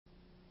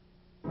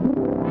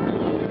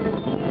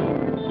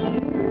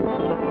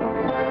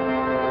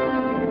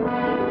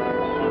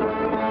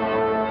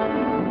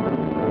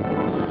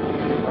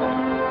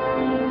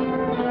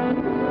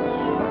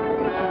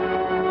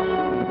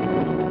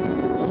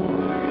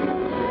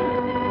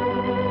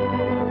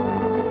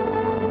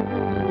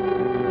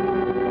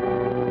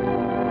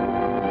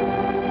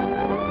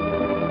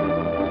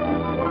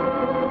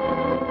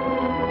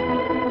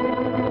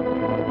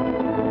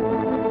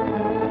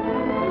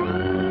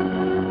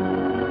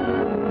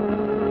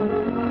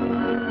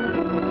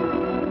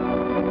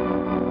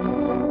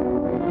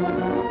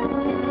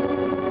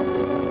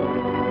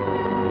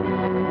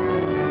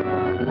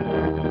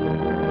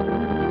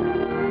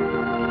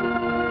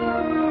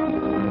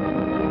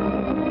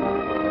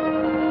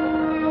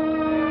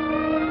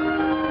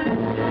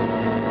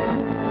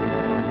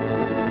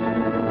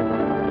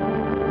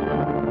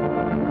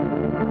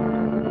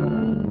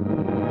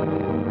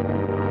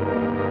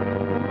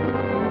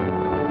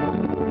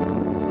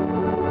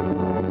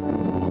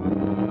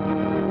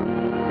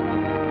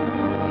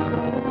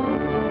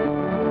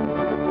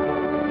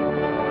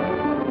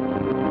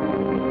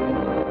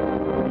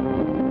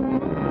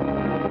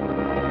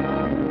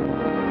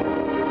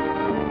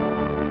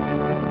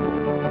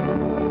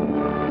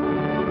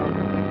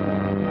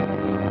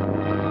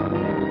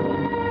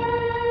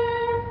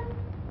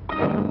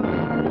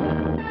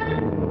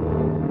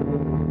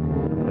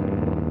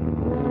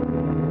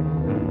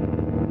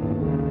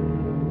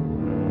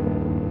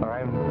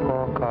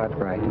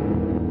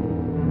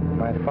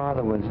My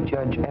father was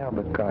Judge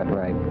Albert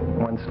Cartwright,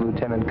 once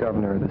Lieutenant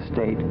Governor of the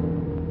state.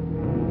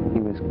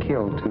 He was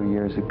killed 2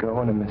 years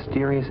ago in a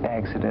mysterious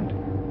accident.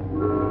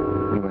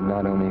 We were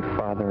not only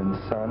father and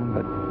son,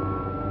 but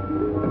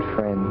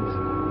friends.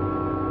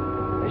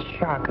 The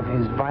shock of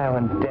his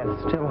violent death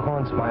still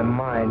haunts my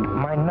mind.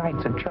 My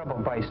nights are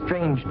troubled by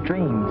strange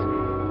dreams.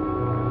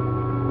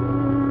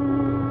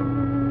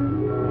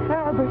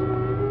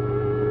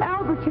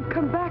 Albert, you've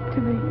come back to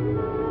me.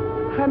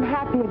 I'm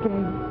happy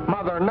again.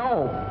 Mother,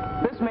 no.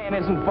 This man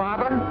isn't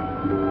father.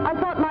 I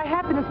thought my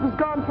happiness was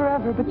gone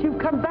forever, but you've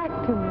come back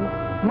to me.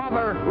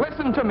 Mother,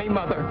 listen to me,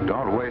 Mother.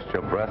 Don't waste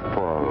your breath,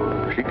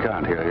 Paul. She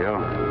can't hear you.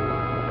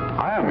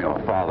 I am your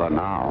father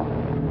now.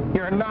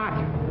 You're not.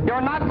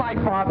 You're not my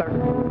father.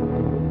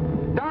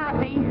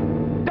 Dorothy!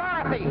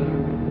 Dorothy!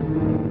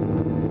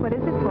 What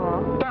is it,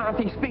 Paul?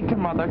 Dorothy, speak to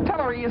Mother. Tell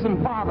her he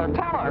isn't father.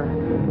 Tell her.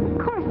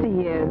 Of course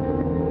he is.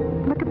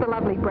 Look at the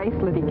lovely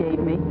bracelet he gave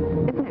me.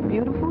 Isn't it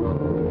beautiful?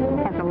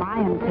 It has a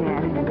lion's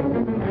head.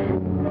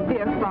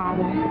 Dear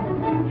Father,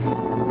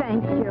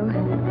 thank you.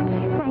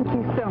 Thank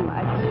you so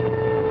much.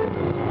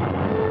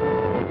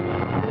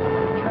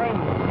 Train.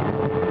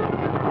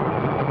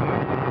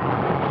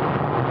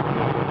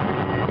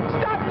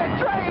 Stop the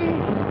train!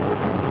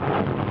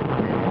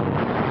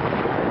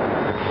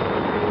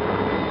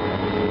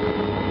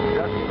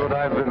 Just what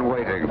I've been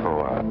waiting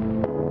for.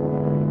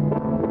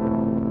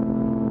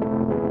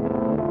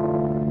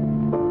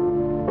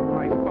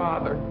 My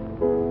father.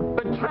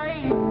 The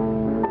train!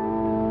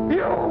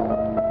 You!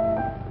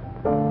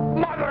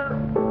 Mother!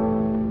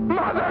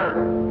 Mother!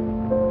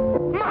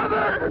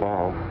 Mother!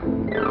 Paul.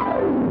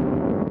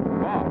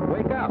 Paul,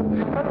 wake up.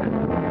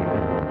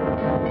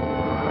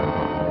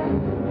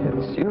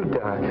 It's you,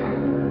 Doc.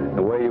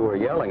 The way you were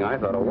yelling, I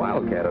thought a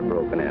wildcat had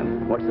broken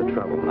in. What's the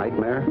trouble?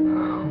 Nightmare?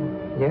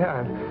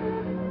 Yeah.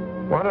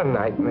 What a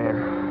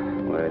nightmare.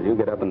 Well, you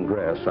get up and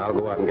dress. I'll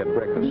go out and get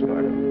breakfast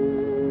started.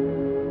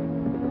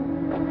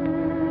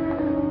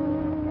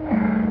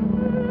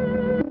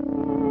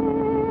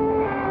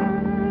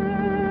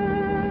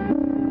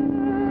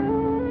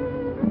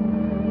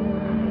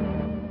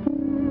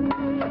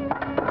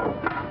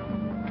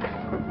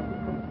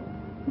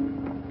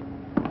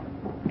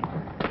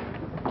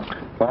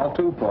 Fall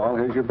to, Paul.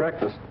 Here's your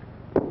breakfast.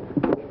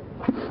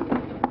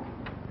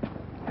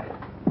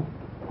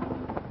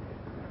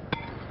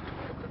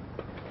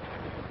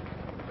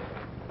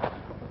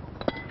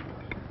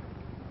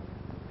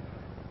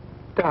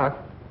 Doc,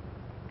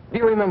 do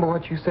you remember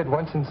what you said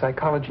once in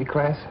psychology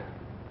class?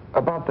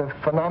 About the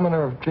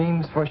phenomena of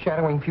dreams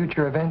foreshadowing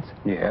future events?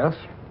 Yes.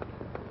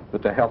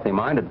 But to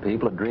healthy-minded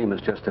people, a dream is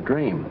just a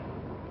dream.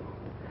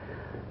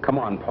 Come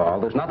on,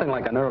 Paul. There's nothing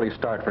like an early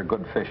start for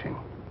good fishing.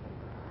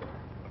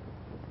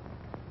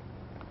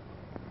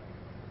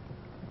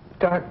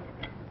 Doc,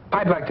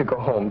 I'd like to go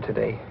home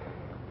today.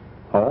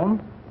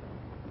 Home?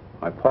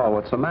 Why, Paul,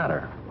 what's the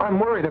matter? I'm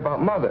worried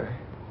about Mother.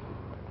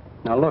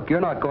 Now, look, you're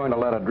not going to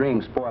let a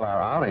dream spoil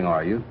our outing,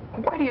 are you?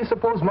 Why do you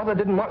suppose Mother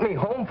didn't want me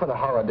home for the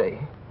holiday?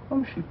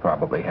 Oh, she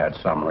probably had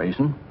some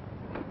reason.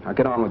 Now,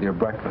 get on with your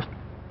breakfast.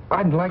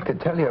 I'd like to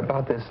tell you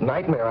about this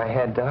nightmare I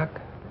had, Doc.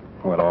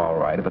 Well, all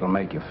right, if it'll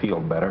make you feel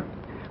better.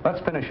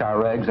 Let's finish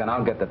our eggs, and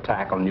I'll get the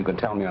tackle, and you can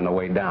tell me on the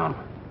way down.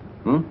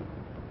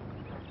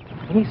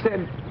 He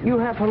said, you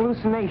have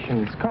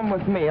hallucinations. Come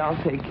with me,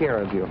 I'll take care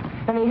of you.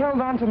 And he held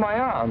onto my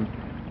arm.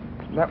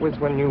 That was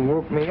when you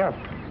woke me up.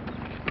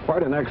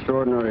 Quite an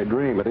extraordinary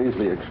dream, but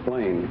easily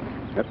explained.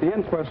 At the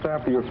inquest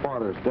after your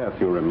father's death,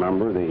 you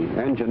remember,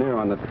 the engineer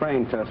on the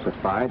train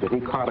testified that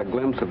he caught a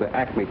glimpse of the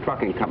Acme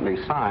Trucking Company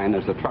sign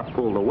as the truck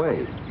pulled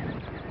away.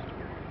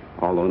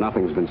 Although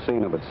nothing's been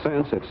seen of it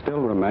since, it still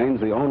remains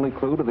the only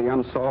clue to the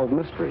unsolved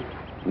mystery.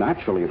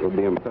 Naturally, it would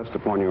be impressed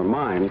upon your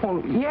mind.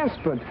 Oh, yes,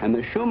 but... And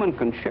the Schumann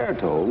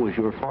Concerto was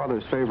your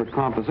father's favorite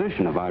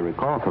composition, if I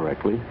recall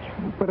correctly.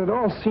 But it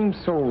all seems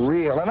so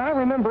real, and I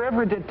remember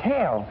every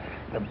detail.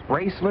 The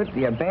bracelet,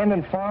 the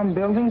abandoned farm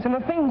buildings, and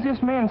the things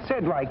this man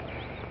said, like,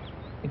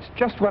 it's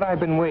just what I've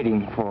been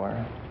waiting for.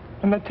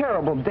 And the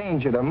terrible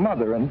danger to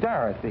Mother and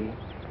Dorothy.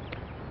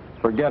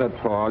 Forget it,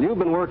 Paul. You've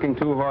been working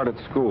too hard at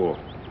school.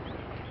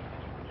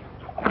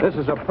 This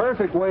is a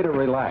perfect way to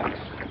relax.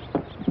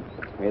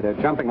 Hey, they're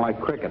jumping like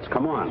crickets.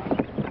 Come on.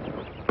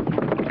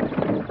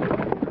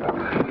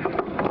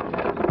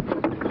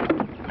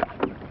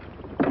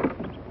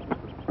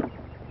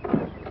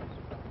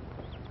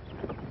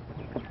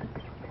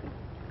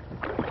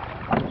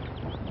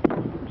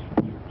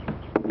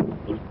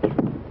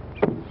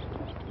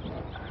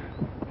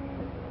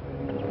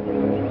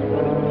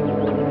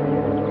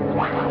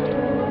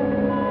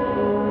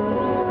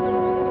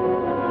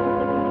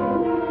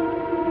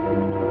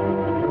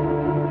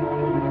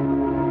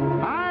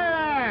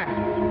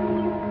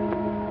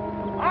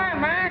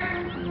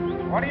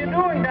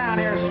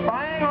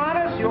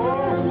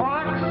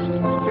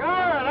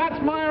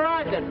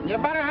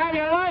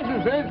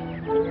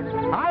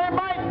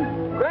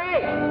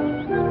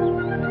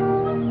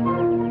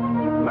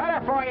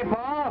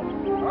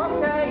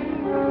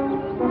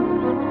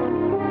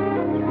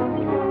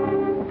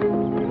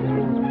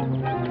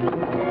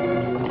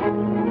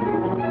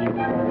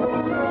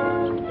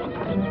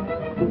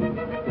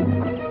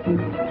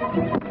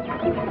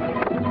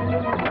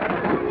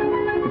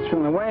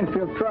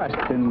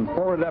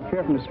 forwarded up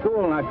here from the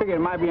school, and I figured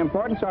it might be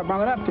important, so I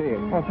brought it up to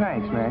you. Well,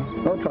 thanks, Mac.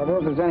 No trouble.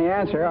 If there's any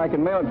answer, I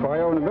can mail it for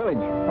you over in the village.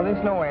 Well,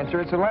 there's no answer.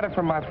 It's a letter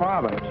from my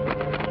father.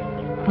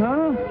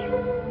 Huh?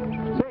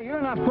 Say,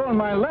 you're not pulling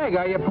my leg,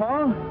 are you,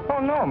 Paul? Oh,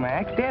 no,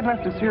 Mac. Dad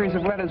left a series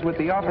of letters with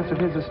the office of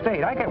his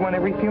estate. I get one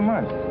every few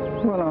months.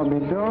 Well, I'll be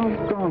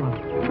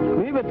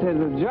doggone. Leave it to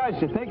the judge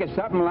to think of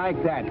something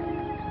like that.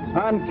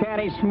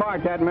 Uncanny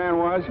smart that man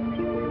was.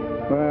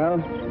 Well,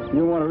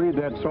 you want to read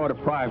that sort of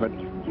private.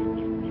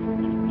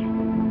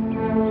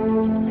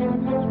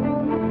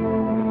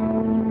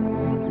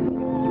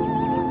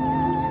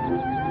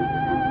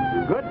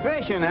 Good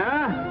fishing,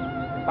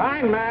 huh?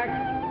 Fine, Mac.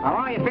 How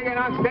long you figuring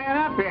on staying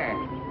up here?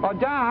 Oh,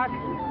 Doc.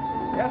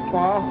 Yes,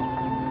 Paul.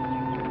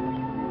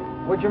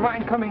 Would you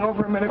mind coming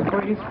over a minute,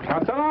 please?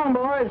 Now, so long,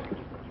 boys.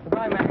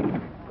 Goodbye, Mac.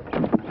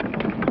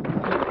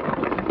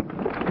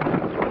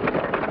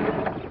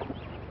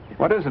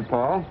 What is it,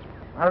 Paul?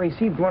 I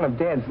received one of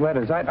Dad's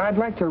letters. I'd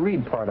like to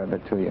read part of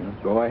it to you.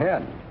 Go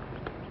ahead.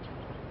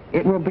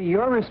 It will be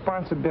your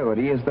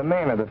responsibility as the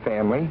man of the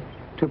family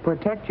to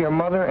protect your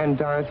mother and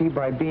Dorothy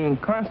by being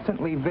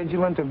constantly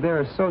vigilant of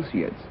their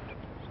associates.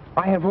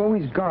 I have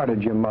always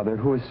guarded your mother,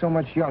 who is so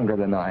much younger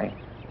than I,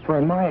 for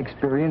in my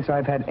experience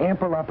I've had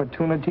ample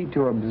opportunity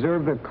to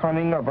observe the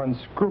cunning of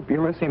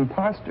unscrupulous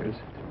impostors.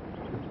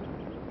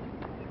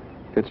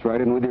 Fits right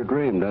in with your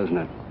dream, doesn't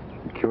it?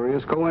 A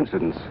curious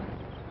coincidence.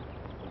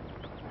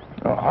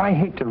 Oh, I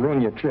hate to ruin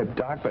your trip,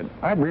 Doc, but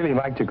I'd really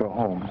like to go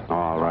home.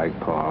 All right,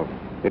 Paul.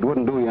 It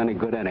wouldn't do you any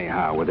good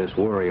anyhow with this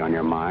worry on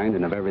your mind,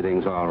 and if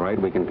everything's all right,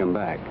 we can come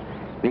back.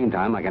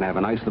 Meantime, I can have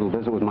a nice little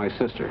visit with my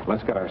sister.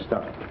 Let's get our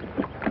stuff.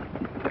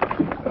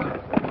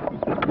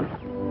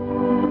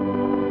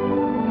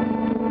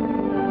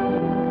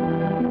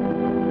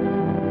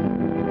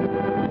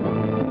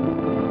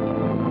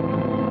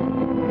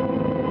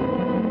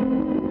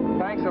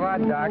 Thanks a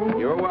lot, Doc.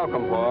 You're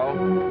welcome, Paul.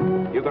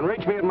 You can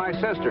reach me at my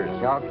sister's.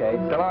 Okay.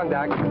 So long,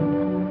 Doc.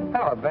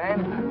 Hello,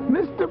 Ben.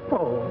 Mr.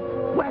 Paul,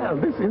 well,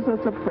 this is a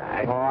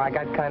surprise. Oh, I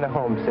got kind of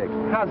homesick.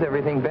 How's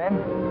everything, Ben?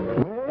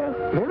 Well,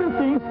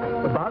 everything's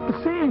about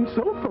the same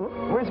so far.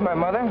 Where's my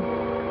mother?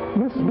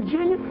 Mrs.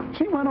 Virginia,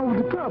 she went over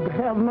to the club to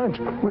have lunch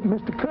with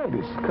Mr.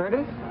 Curtis.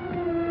 Curtis?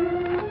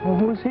 Well,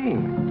 who's he?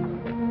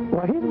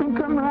 Well, he's been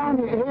coming around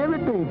here every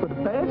day for the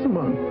past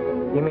month.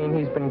 You mean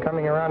he's been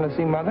coming around to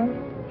see Mother?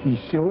 He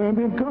sure ain't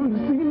been coming to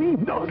see me,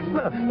 no,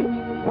 sir.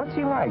 What's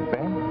he like,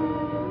 Ben?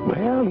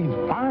 Well, he's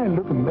a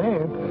fine-looking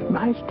man,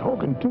 nice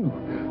talking, too.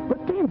 But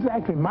it ain't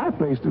exactly my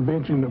place to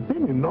venture an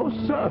opinion, no,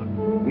 sir.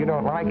 You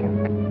don't like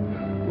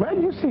him? Well,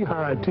 you see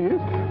how it is.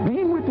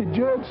 Being with the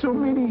judge so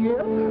many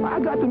years, I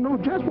got to know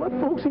just what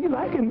folks he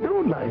like and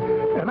don't like.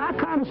 And I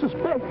kind of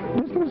suspect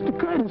this Mr.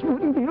 Curtis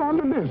wouldn't be on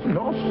the list.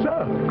 No,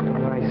 sir.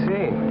 I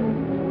see.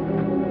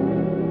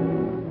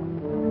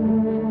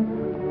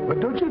 But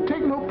don't you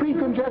take no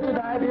preconceived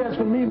ideas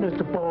from me,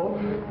 Mr. Paul.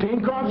 It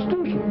ain't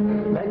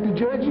constitutional. Like the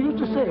judge used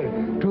to say,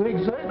 to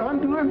exert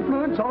undue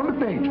influence on the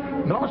bench.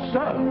 No,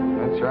 sir.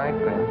 That's right,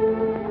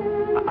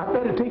 Ben. I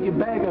better take your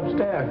bag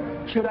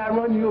upstairs. Should I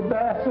run you a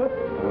bath, sir?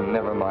 Oh,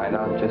 never mind.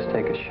 I'll just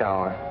take a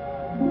shower.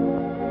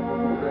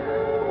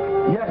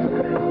 Yes,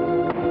 sir.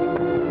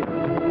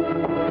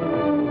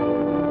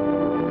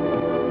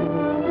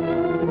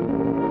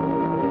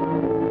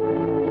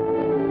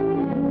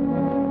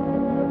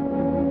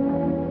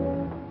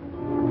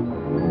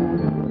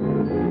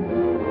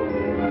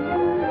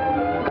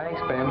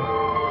 Thanks, Ben.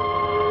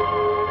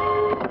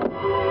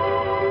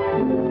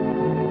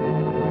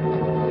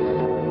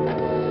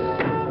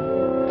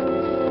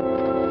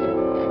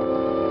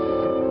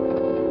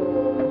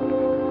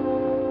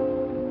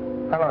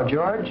 Hello,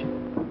 George.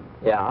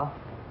 Yeah?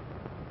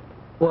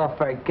 Well,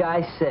 for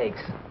God's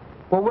sakes.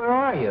 Well, where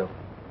are you?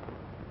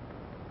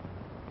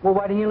 Well,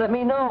 why didn't you let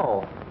me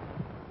know?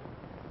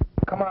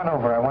 Come on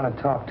over. I want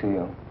to talk to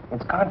you.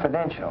 It's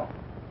confidential.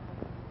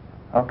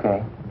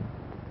 Okay.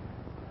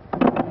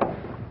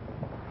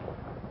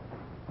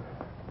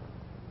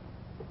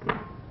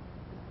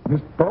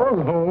 Mr.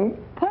 Paul's home.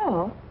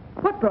 Paul?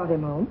 What brought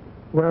him home?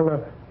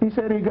 Well, he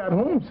said he got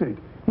homesick.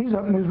 He's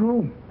up in his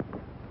room.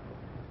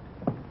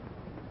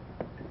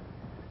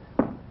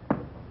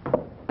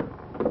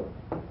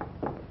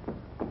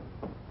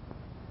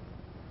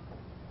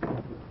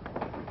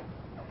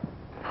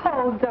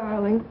 Oh,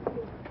 darling.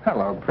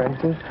 Hello,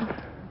 Princess.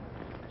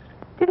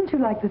 Didn't you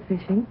like the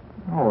fishing?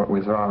 Oh, it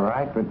was all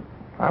right, but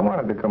I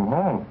wanted to come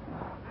home.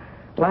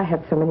 Well, I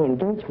had so many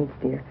engagements,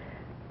 dear.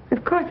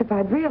 Of course, if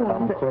I'd realized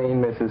Come that...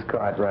 clean, Mrs.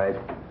 Cartwright.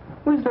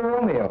 Where's the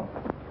Romeo?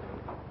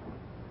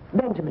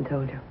 Benjamin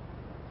told you.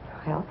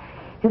 Well,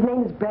 his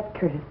name is Brett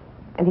Curtis,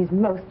 and he's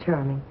most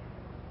charming.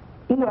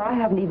 You know, I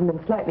haven't even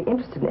been slightly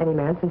interested in any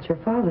man since your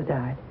father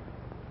died.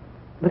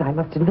 But I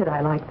must admit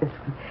I like this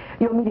one.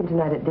 You'll meet him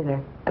tonight at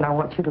dinner, and I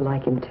want you to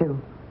like him,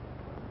 too.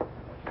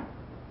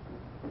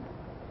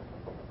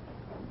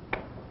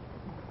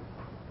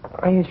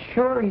 Are you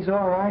sure he's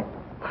all right?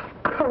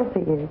 Of course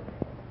he is.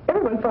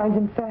 Everyone finds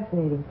him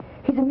fascinating.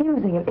 He's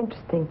amusing and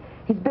interesting.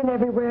 He's been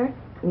everywhere,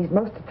 and he's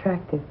most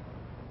attractive.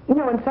 You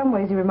know, in some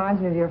ways he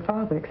reminds me of your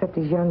father, except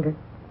he's younger.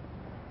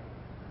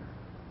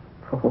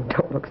 Oh,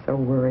 don't look so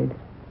worried.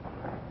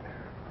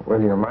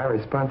 Well, you're my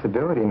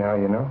responsibility now,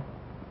 you know.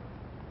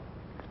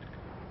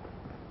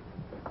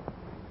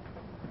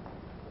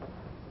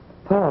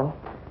 Paul,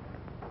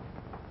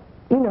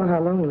 you know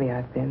how lonely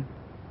I've been.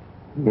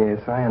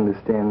 Yes, I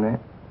understand that.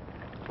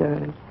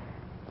 Darling,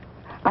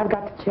 I've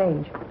got to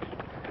change.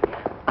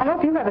 I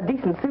hope you have a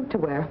decent suit to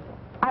wear.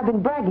 I've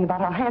been bragging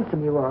about how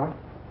handsome you are.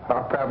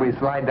 I'll probably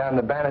slide down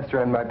the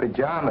banister in my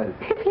pajamas.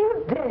 If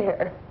you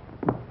dare.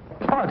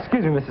 Oh,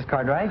 excuse me, Mrs.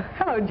 Cartwright.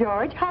 Hello,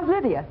 George. How's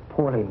Lydia?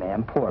 Poorly,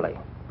 ma'am, poorly.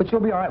 But she'll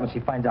be all right when she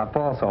finds out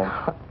Paul's home.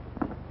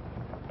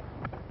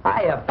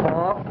 Hiya,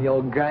 Paul. The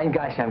old grind.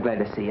 Gosh, I'm glad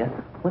to see you.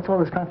 What's all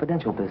this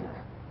confidential business?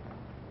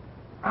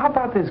 How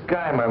about this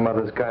guy my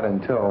mother's got in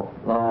tow?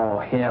 Oh,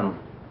 him.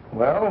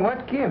 Well,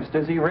 what gives?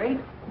 Does he rate?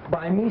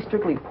 By me,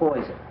 strictly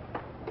poison.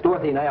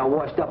 Dorothy and I are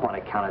washed up on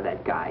account of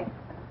that guy.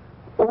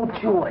 Oh,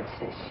 George,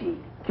 says she,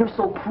 you're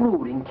so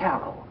crude and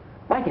callow.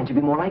 Why can't you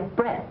be more like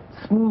Brett,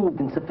 smooth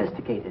and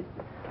sophisticated?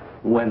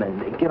 Women,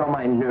 they get on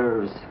my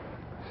nerves.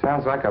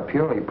 Sounds like a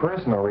purely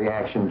personal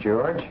reaction,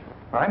 George.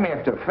 I'm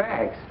after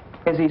facts.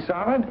 Is he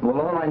solid?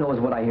 Well, all I know is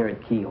what I hear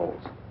at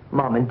keyholes.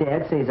 Mom and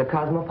Dad say he's a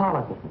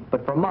cosmopolitan,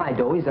 but for my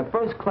dough, he's a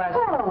first-class...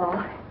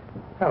 Oh.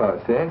 Hello,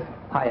 sis.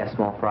 Hiya,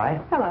 small fry.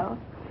 Hello.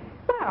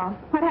 Well,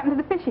 what happened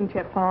to the fishing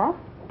trip, Paul?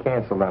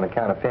 Canceled on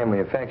account of family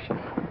affection.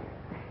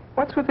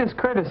 What's with this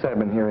Curtis I've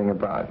been hearing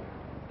about?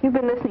 If you've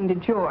been listening to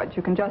George,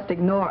 you can just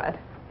ignore it.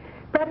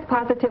 Brett's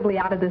positively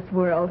out of this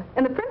world,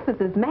 and the princess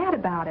is mad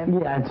about him.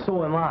 Yeah, and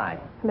so am I.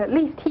 Well, at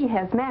least he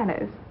has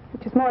manners,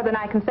 which is more than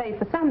I can say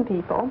for some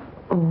people.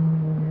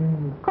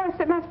 Of course,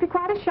 it must be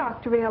quite a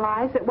shock to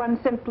realize that one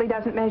simply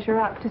doesn't measure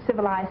up to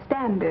civilized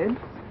standards.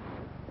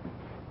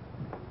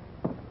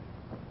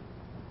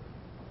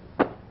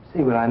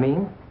 See what I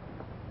mean?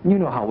 You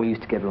know how we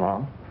used to get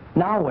along.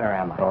 Now where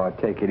am I? Oh,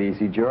 take it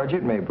easy, George.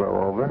 It may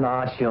blow over.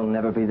 Nah, she'll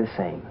never be the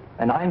same.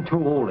 And I'm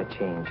too old to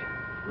change.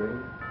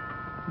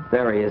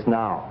 There he is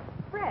now.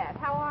 Fred,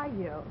 how are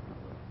you?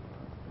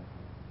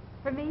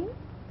 For me?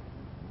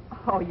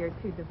 Oh, you're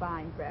too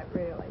divine, Brett,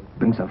 really.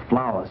 Bring some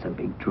flowers, a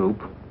big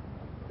droop.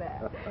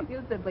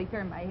 You simply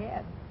turn my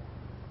head.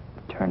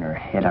 Turn her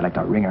head, I'd like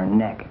to wring her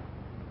neck.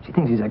 She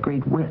thinks he's a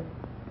great wit,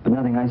 but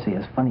nothing I say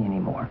is funny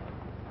anymore.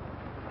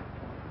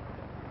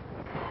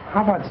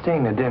 How about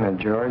staying to dinner,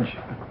 George?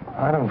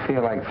 I don't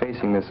feel like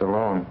facing this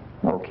alone.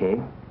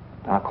 Okay.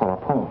 I'll call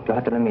up home. You'll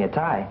have to lend me a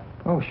tie.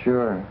 Oh,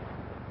 sure.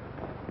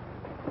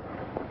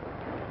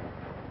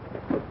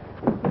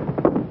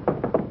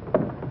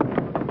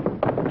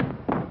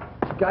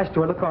 Gosh,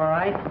 do I look all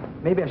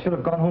right? Maybe I should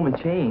have gone home and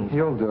changed.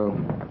 You'll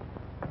do.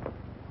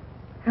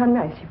 How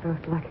nice you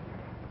both look.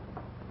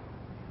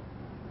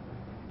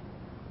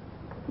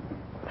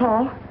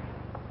 Paul,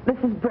 this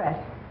is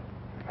Brett.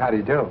 How do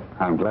you do?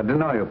 I'm glad to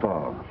know you,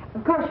 Paul.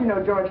 Of course you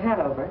know George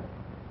Hanover.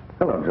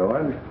 Hello,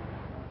 George.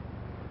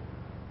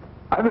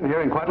 I've been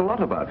hearing quite a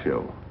lot about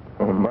you.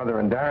 Well, Mother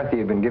and Dorothy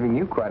have been giving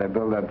you quite a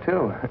build-up,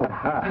 too.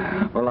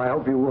 Well, I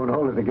hope you won't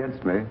hold it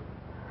against me.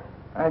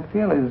 I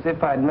feel as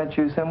if I'd met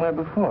you somewhere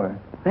before.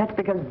 That's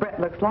because Brett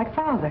looks like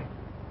Father.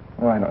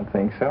 Oh, I don't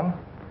think so.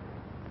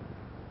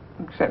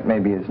 Except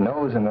maybe his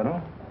nose a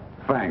little.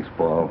 Thanks,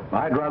 Paul.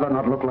 I'd rather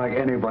not look like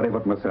anybody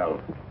but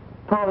myself.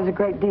 Paul was a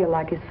great deal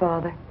like his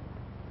father.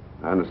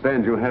 I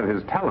understand you have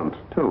his talent,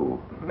 too.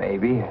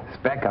 Maybe. A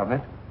speck of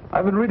it.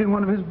 I've been reading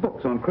one of his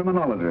books on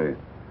criminology.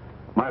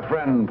 My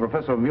friend,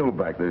 Professor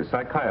Muleback, the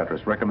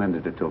psychiatrist,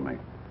 recommended it to me.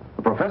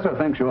 The professor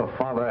thinks your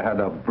father had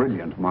a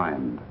brilliant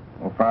mind.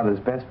 Well, Father's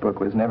best book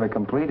was never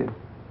completed.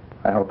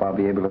 I hope I'll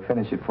be able to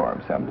finish it for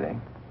him someday.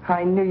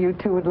 I knew you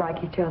two would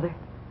like each other.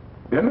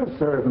 Dinner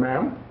served,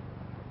 ma'am.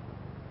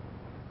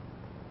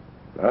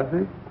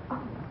 Dorothy?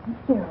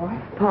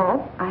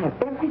 Paul, I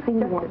have everything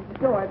you want.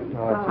 Dorothy.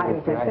 Oh,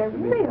 it's nice. They're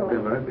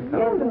really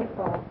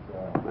beautiful.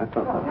 That's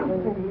all.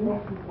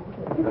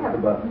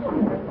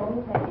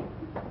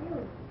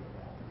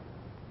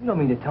 You don't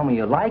mean to tell me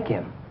you like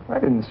him. I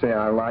didn't say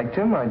I liked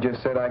him. I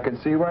just said I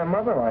could see why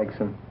Mother likes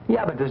him.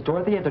 Yeah, but does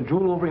Dorothy have to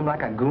drool over him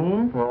like a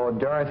goon? Oh,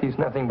 Dorothy's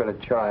nothing but a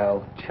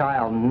child.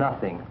 Child,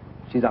 nothing.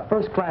 She's a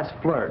first-class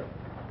flirt.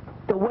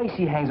 The way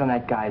she hangs on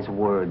that guy's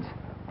words.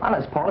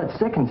 Honest, Paul, it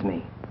sickens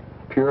me.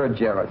 Pure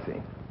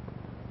jealousy.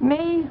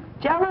 Me?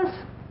 Jealous?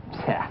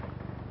 Yeah.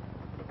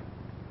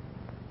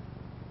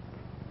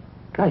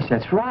 Gosh,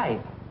 that's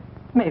right.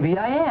 Maybe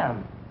I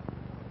am.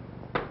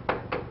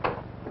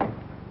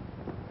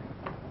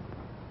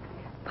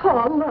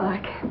 Paul,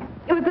 look.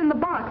 It was in the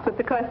box with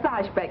the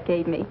corsage Brett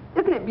gave me.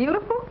 Isn't it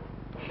beautiful?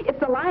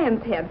 It's a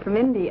lion's head from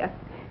India.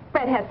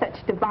 Brett has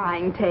such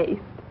divine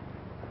taste.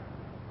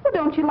 Well,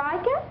 don't you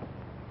like it?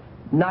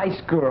 Nice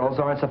girls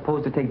aren't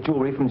supposed to take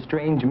jewelry from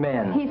strange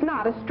men. He's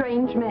not a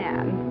strange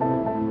man.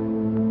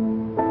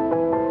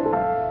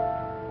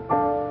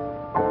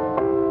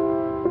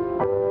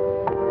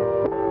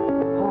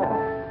 Paul,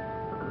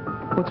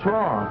 what's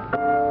wrong?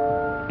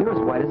 You're as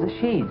white as a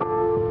sheet.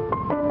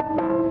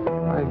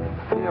 I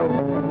feel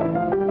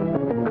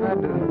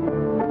kind of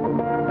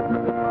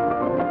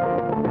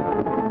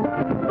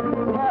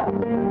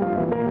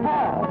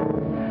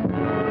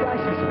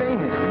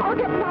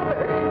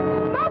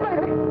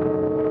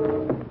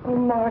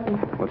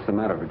What's the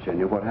matter,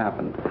 Virginia? What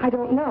happened? I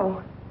don't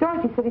know.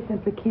 Dorothy said he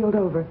simply keeled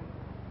over.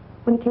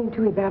 When he came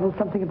to, he babbled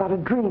something about a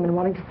dream and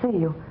wanting to see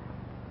you.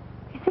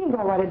 He seemed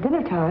all right at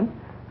dinner time.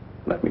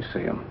 Let me see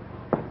him.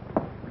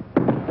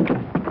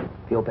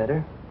 Feel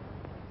better?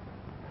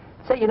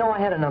 Say, you know, I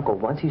had an uncle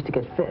once. He used to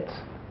get fits.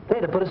 They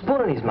had to put a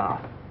spoon in his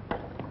mouth.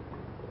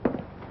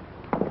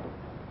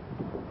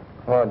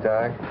 Hello,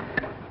 Doc.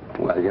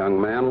 Well,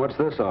 young man, what's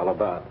this all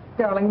about?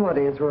 Darling, what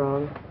is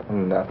wrong?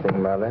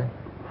 Nothing, Mother.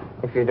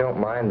 If you don't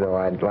mind, though,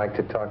 I'd like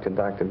to talk to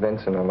Dr.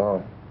 Vincent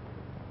alone.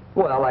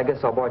 Well, I guess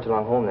I'll barge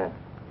along home then.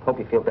 Hope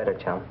you feel better,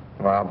 chum.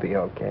 Well, I'll be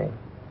okay.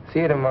 See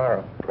you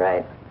tomorrow.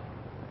 Right.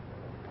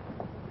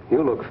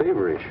 You look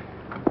feverish.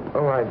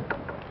 Oh, I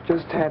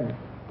just had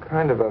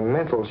kind of a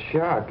mental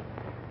shock.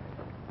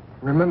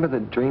 Remember the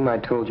dream I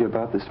told you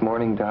about this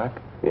morning,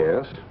 Doc?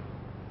 Yes?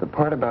 The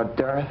part about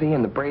Dorothy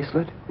and the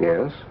bracelet?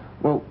 Yes?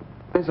 Well,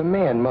 there's a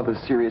man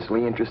Mother's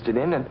seriously interested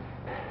in, and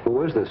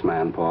Who is this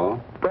man,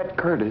 Paul? Brett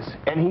Curtis,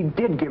 and he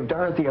did give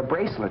Dorothy a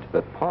bracelet.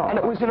 But, Paul... And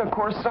it was in a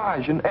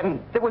corsage, and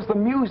there was the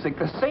music,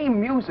 the same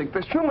music,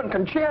 the Schumann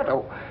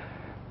concerto.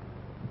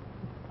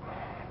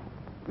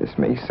 This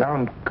may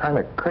sound kind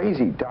of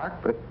crazy, Doc,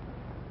 but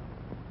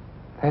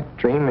that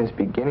dream is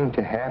beginning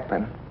to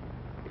happen.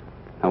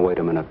 Now, wait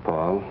a minute,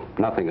 Paul.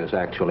 Nothing has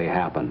actually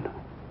happened.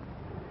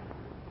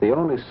 The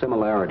only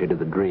similarity to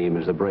the dream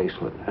is the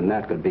bracelet, and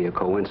that could be a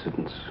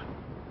coincidence.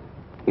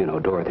 You know,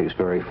 Dorothy's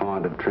very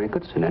fond of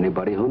trinkets, and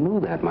anybody who knew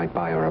that might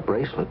buy her a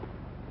bracelet.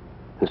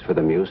 As for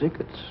the music,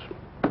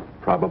 it's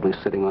probably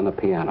sitting on the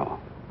piano.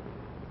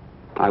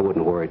 I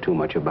wouldn't worry too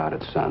much about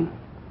it, son.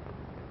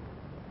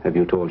 Have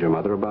you told your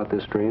mother about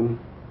this dream?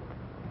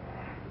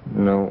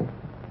 No.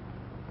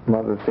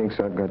 Mother thinks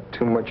I've got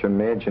too much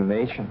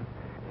imagination.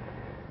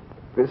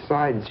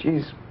 Besides,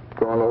 she's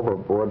gone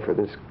overboard for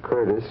this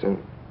Curtis, and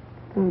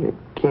you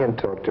can't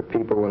talk to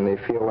people when they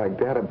feel like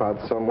that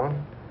about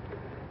someone.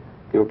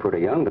 You're pretty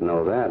young to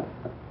know that.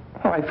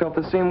 Well, I felt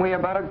the same way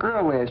about a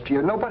girl last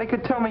year. Nobody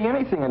could tell me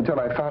anything until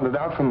I found it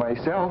out for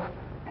myself.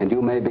 And you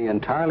may be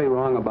entirely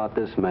wrong about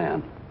this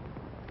man.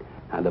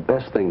 Now, the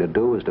best thing to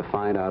do is to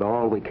find out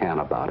all we can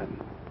about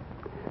him.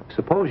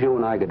 Suppose you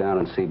and I go down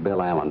and see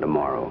Bill Allen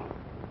tomorrow.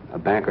 A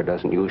banker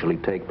doesn't usually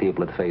take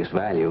people at face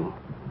value.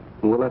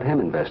 We'll let him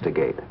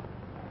investigate.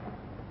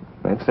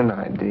 That's an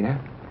idea.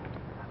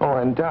 Oh,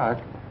 and Doc,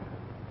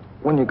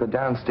 when you go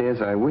downstairs,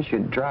 I wish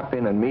you'd drop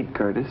in and meet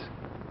Curtis.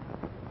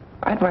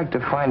 I'd like to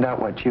find out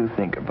what you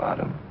think about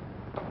him.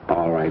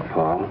 All right,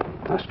 Paul.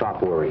 Now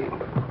stop worrying.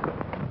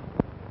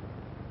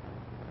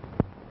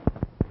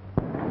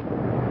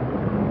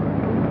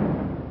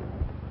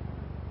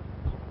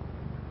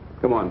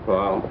 Come on,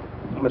 Paul.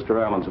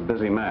 Mr. Allen's a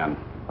busy man.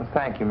 Well,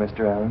 thank you,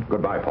 Mr. Allen.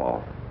 Goodbye,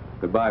 Paul.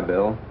 Goodbye,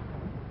 Bill.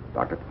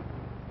 Doctor.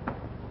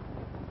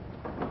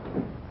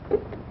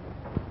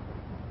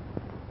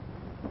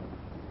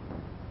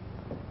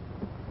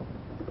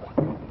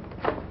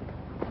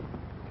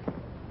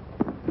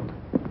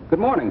 Good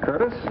morning,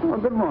 Curtis. Oh,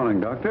 good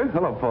morning, Doctor.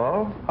 Hello,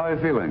 Paul. How are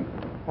you feeling?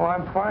 Well,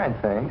 I'm fine,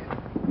 thanks.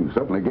 You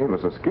certainly gave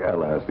us a scare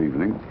last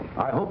evening.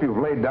 I hope you've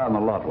laid down the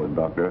lot with him,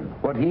 Doctor.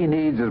 What he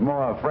needs is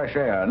more fresh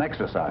air and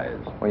exercise.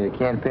 Well, you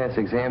can't pass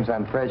exams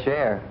on fresh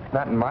air.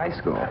 Not in my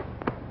school.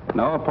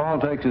 No, Paul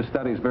takes his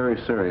studies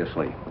very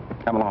seriously.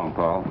 Come along,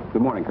 Paul.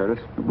 Good morning, Curtis.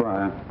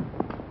 Goodbye.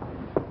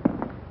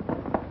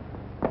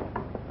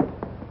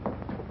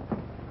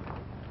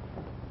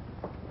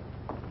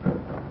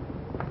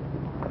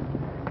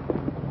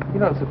 You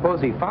don't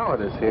suppose he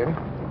followed us here?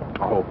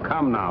 Oh,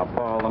 come now,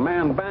 Paul. The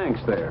man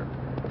banks there.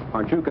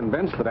 Aren't you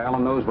convinced that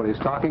Allen knows what he's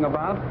talking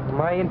about?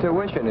 My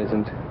intuition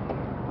isn't.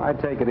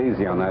 I'd take it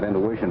easy on that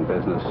intuition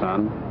business,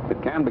 son.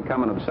 It can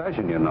become an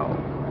obsession, you know.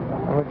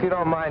 Well, if you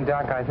don't mind,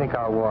 Doc, I think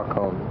I'll walk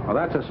home. Well,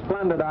 that's a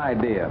splendid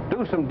idea.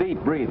 Do some deep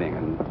breathing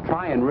and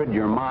try and rid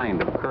your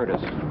mind of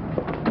Curtis.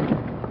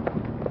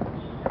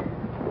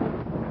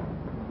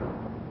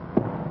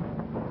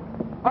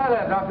 Hi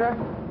there, Doctor.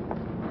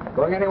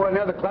 Going anywhere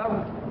near the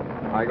club?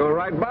 I go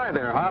right by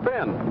there. Hop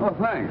in. Oh,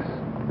 thanks.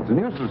 It's a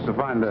nuisance to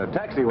find a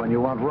taxi when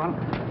you want one.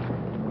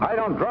 I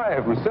don't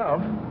drive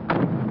myself.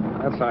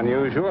 That's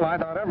unusual. I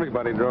thought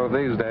everybody drove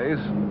these days.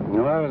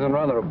 Well, I was in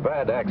rather a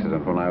bad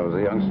accident when I was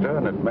a youngster,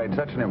 and it made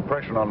such an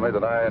impression on me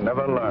that I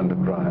never learned to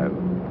drive.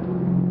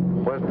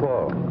 Where's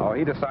Paul? Oh,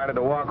 he decided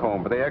to walk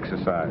home for the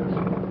exercise.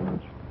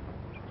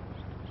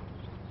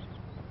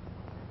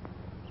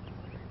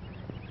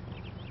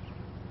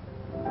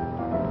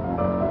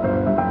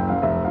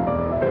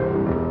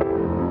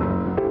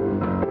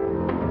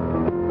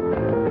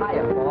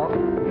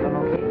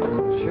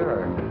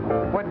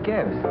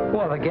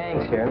 Well, the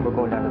gang's here, and we're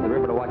going down to the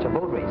river to watch a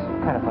boat race.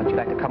 Kind of thought you'd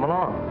like to come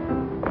along.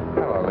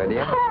 Hello,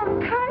 Lydia. Oh,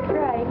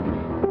 Cartwright.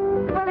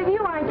 Well, if you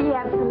aren't the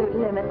absolute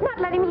limit, not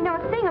letting me know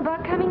a thing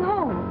about coming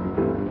home.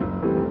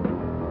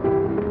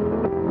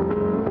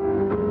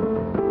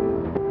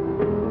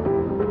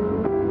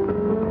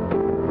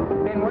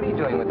 Ben, what are you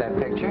doing with that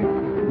picture?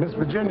 Miss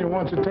Virginia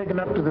wants it taken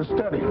up to the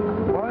study.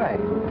 Why?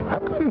 I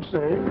couldn't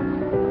say.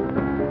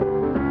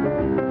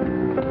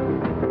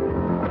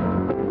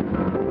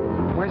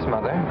 Yes,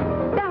 Mother.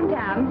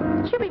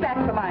 Downtown. She'll be back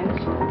for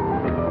lunch.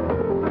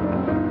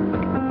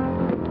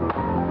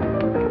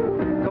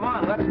 Come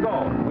on, let's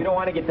go. We don't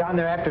want to get down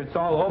there after it's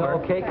all over.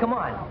 Okay, come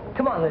on.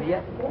 Come on,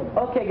 Lydia.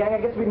 Okay, gang,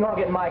 I guess we can all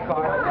get in my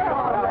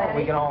car.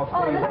 We can all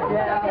stay.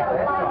 Yeah,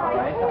 that's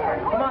all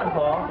right. Come on,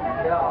 Paul.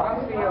 Yeah,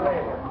 I'll see you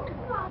later.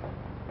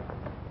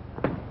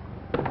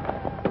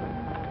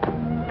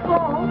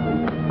 Paul,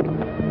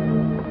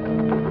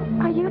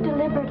 are you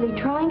deliberately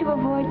trying to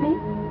avoid me?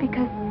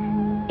 Because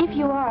if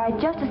you are, I'd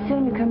just as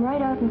soon you come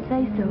right out and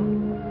say so.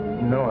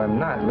 No, I'm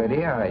not,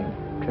 Lydia. I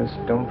just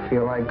don't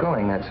feel like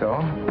going, that's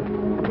all.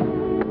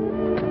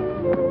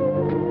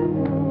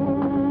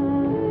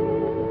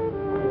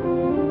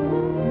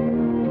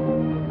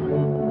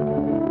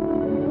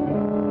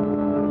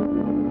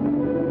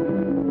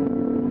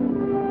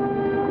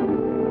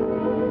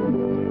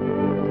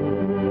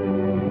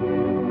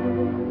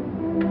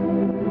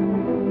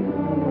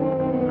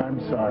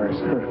 Sorry,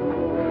 sir.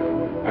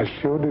 I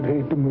sure did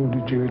hate to move the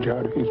judge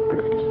out of his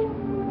place.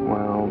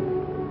 Well,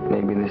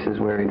 maybe this is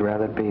where he'd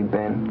rather be,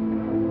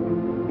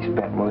 Ben. He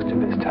spent most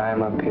of his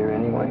time up here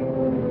anyway.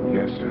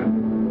 Yes, sir.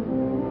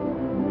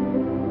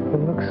 He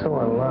looks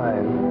so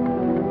alive.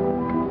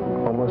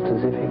 Almost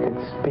as if he could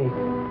speak.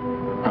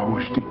 I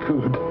wished he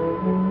could.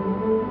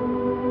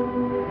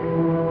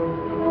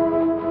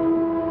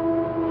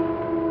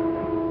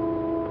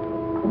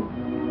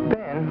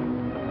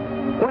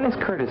 Ben, when is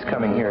Curtis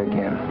coming here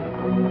again?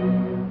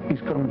 He's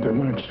coming to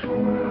lunch.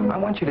 I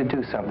want you to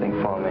do something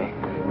for me.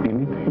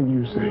 Anything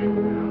you say.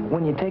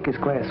 When you take his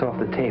glass off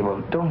the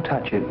table, don't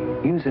touch it.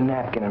 Use a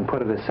napkin and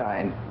put it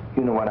aside.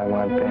 You know what I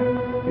want, Ben.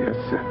 Yes,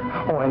 sir.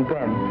 Oh, and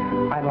Ben,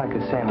 I'd like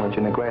a sandwich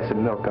and a glass of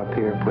milk up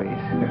here, please.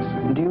 Yes,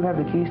 sir. Do you have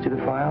the keys to the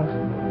files?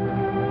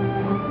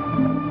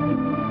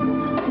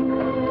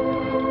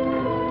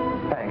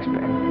 Thanks,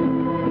 Ben.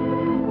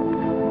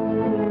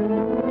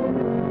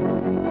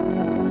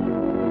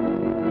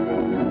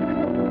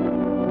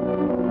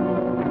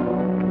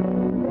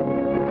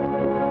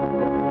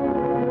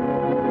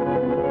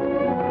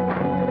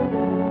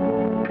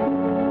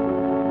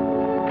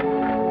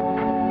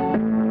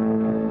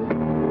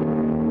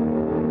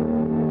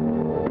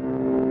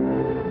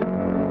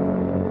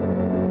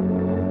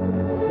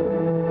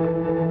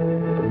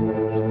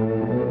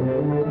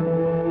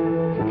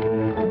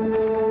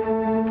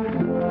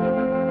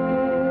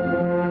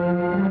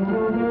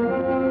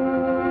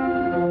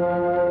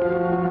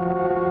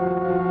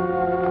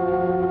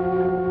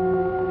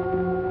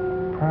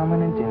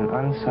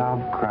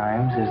 Unsolved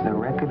Crimes is the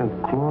record of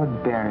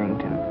Claude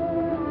Barrington,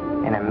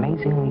 an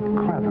amazingly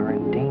clever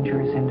and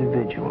dangerous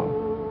individual.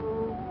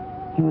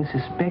 He was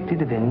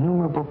suspected of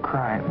innumerable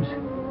crimes,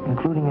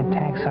 including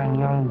attacks on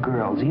young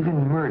girls,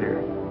 even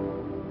murder.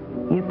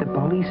 Yet the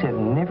police have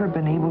never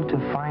been able to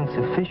find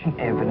sufficient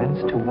evidence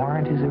to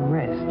warrant his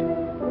arrest.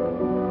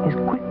 His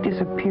quick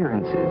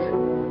disappearances,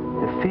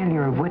 the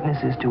failure of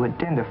witnesses to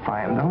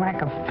identify him, the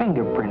lack of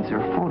fingerprints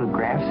or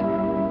photographs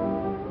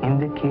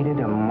indicated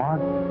a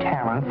marked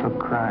talent for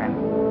crime.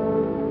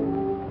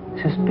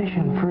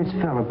 Suspicion first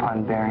fell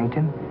upon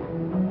Barrington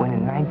when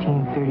in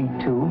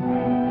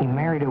 1932 he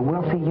married a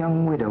wealthy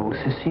young widow,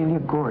 Cecilia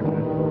Gordon,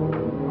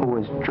 who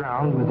was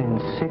drowned within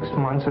 6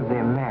 months of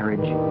their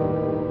marriage,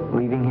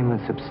 leaving him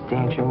a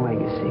substantial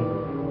legacy.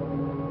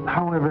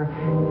 However,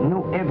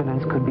 no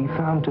evidence could be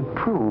found to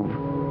prove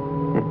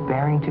that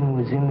Barrington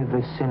was in the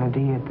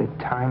vicinity at the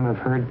time of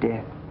her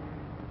death.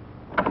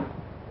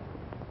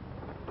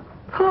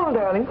 Paul,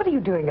 darling, what are you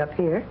doing up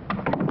here?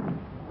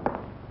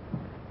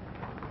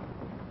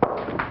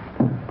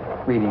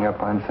 Reading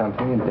up on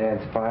something in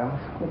Dad's files.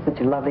 It's such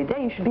a lovely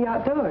day. You should be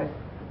outdoors.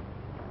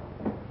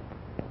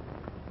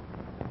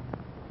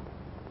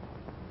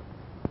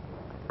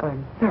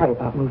 I'm sorry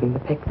about moving the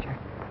picture.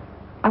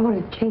 I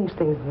wanted to change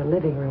things in the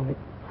living room.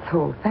 It's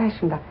so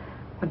old-fashioned. I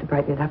wanted to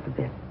brighten it up a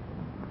bit.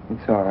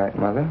 It's all right,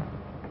 Mother.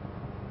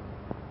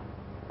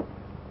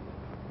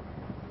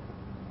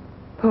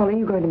 Paul, are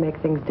you going to make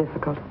things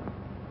difficult?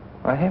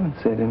 I haven't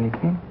said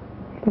anything.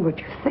 And what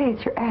you say,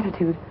 it's your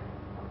attitude.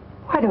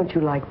 Why don't you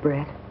like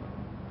Brett?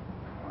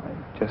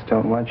 I just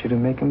don't want you to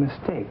make a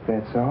mistake,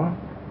 that's all.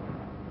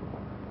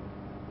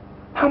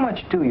 How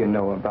much do you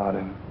know about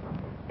him?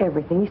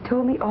 Everything. He's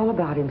told me all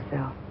about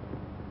himself.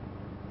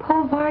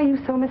 Paul, why are you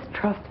so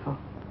mistrustful?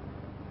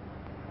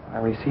 I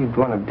received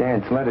one of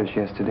Dad's letters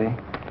yesterday.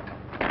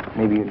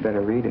 Maybe you'd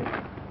better read it.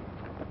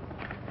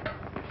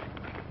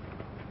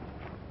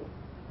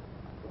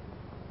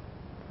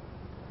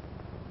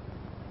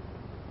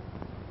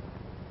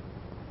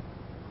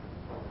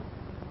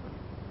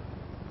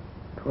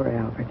 Poor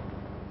Albert.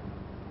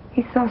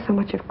 He saw so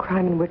much of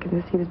crime and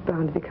wickedness, he was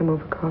bound to become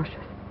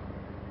overcautious.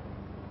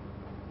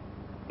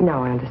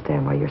 Now I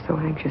understand why you're so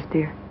anxious,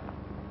 dear.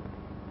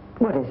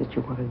 What is it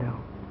you want to know?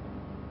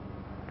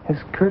 Has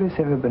Curtis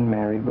ever been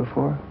married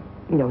before?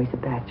 No, he's a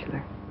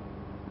bachelor.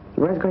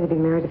 He was going to be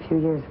married a few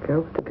years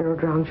ago, but the girl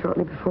drowned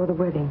shortly before the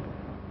wedding.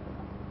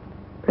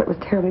 Brett was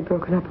terribly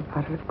broken up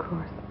about it, of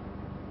course.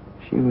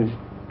 She was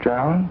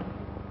drowned?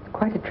 It's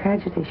quite a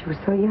tragedy. She was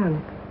so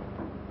young.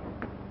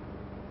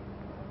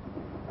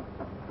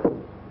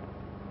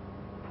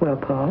 Well,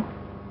 Paul,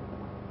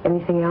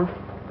 anything else?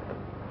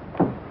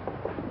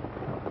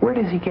 Where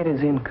does he get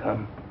his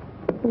income?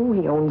 Oh,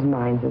 he owns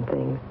mines and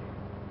things.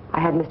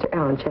 I had Mr.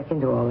 Allen check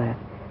into all that.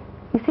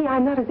 You see,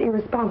 I'm not as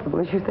irresponsible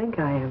as you think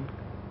I am.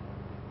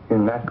 You're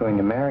not going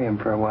to marry him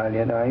for a while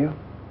yet, are you?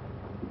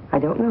 I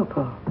don't know,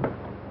 Paul.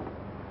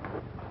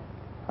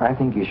 I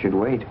think you should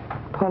wait.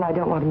 Paul, I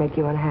don't want to make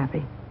you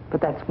unhappy.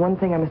 But that's one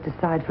thing I must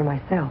decide for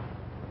myself.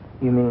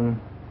 You mean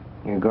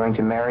you're going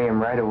to marry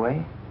him right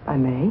away? I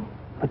may.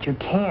 But you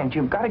can't.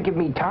 You've got to give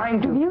me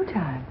time to... Give you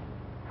time?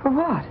 For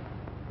what?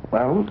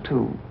 Well,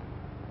 to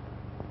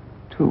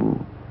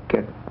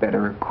get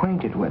better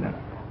acquainted with him.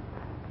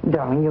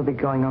 Darling, you'll be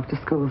going off to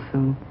school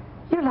soon.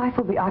 Your life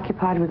will be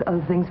occupied with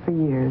other things for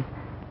years.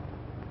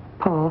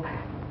 Paul,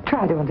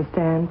 try to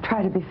understand.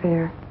 Try to be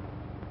fair.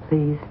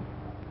 Please.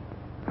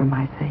 For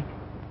my sake.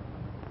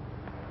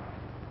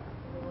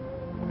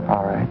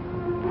 All right.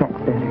 That's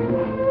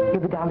better.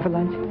 You'll be down for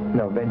lunch?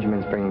 No,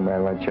 Benjamin's bringing my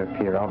lunch up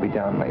here. I'll be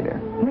down later.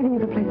 Maybe you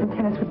could play some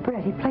tennis with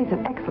Brett. He plays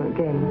an excellent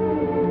game.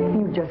 If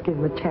you just give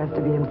him a chance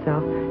to be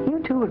himself,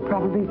 you two would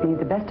probably be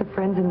the best of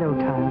friends in no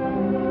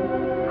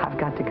time. I've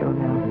got to go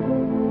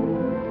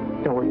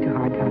now. Don't work too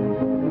hard,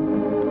 darling.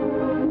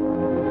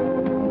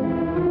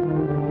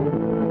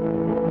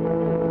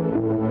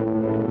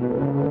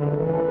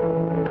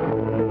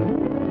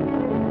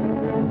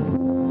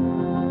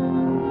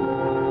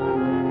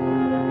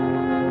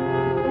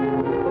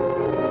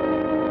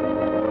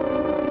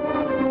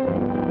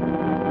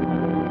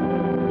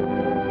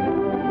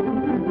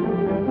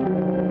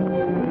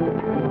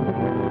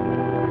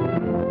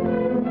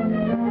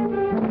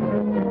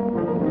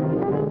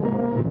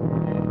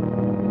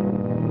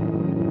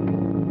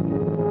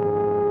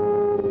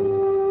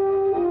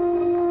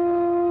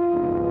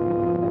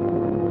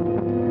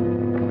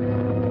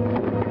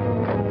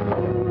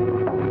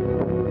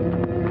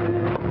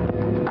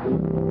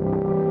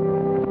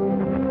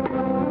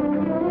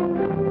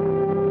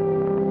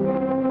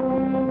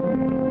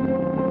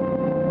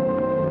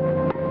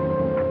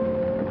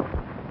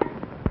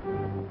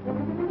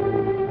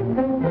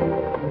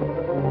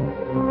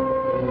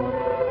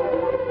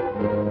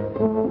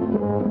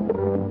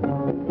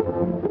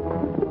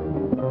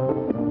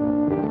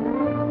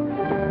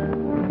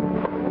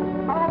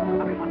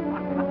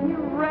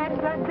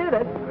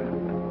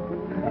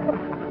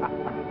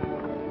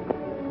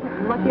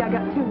 Lucky I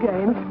got 2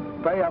 games.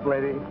 Pay up,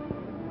 lady.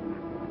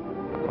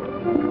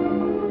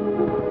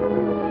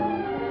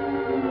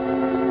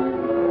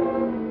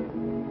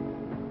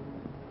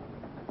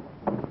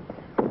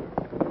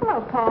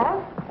 Hello,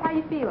 Paul. How are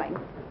you feeling?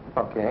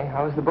 Okay,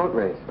 how was the boat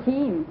race?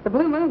 Keen. The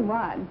Blue Moon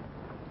won.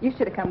 You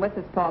should have come with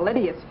us, Paul.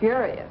 Lydia's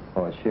furious.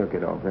 Oh, she'll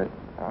get over it.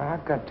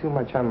 I've got too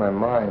much on my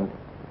mind.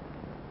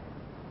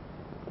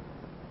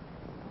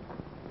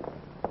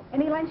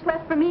 Any lunch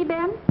left for me,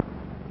 Ben?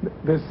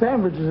 There's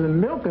sandwiches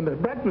and milk in the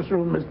breakfast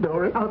room, Miss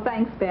Dory. Oh,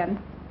 thanks,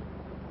 Ben.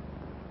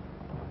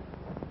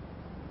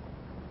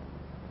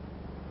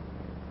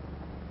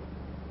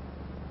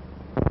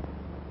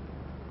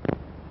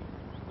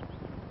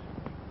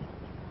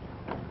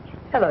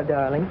 Hello,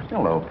 darling.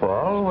 Hello,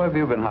 Paul. Where have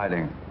you been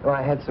hiding? Well,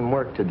 I had some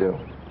work to do.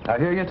 I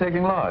hear you're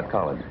taking law at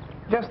college.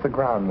 Just the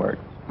groundwork.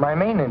 My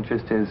main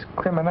interest is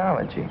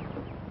criminology.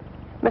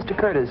 Mr.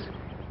 Curtis,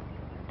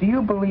 do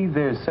you believe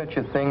there's such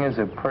a thing as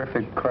a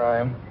perfect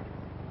crime?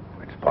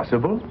 It's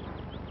possible.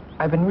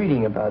 I've been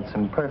reading about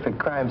some perfect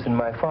crimes in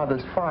my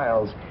father's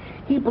files.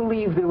 He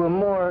believed there were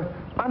more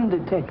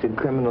undetected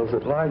criminals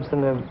at large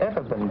than have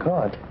ever been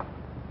caught.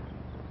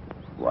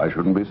 Well, I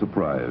shouldn't be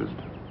surprised.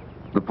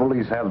 The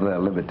police have their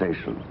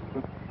limitations.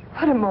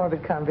 What a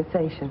morbid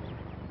conversation.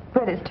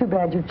 Brett, it's too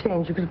bad you've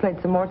changed. You could have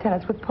played some more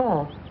tennis with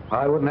Paul.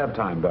 I wouldn't have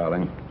time,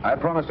 darling. I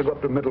promised to go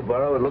up to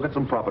Middleborough and look at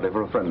some property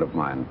for a friend of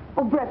mine.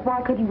 Oh, Brett,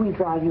 why couldn't we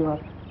drive you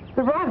up?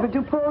 The ride would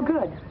do Paul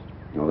good.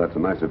 Oh, that's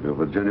nice of you,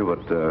 Virginia,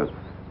 but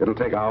it'll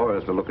take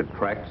hours to look at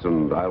tracks,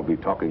 and I'll be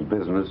talking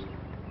business.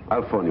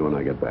 I'll phone you when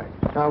I get back.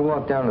 I'll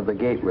walk down to the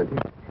gate with you.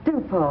 Do,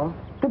 Paul.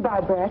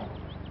 Goodbye, Brett.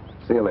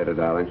 See you later,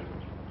 darling.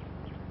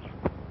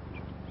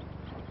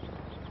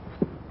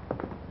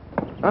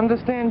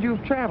 Understand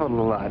you've traveled a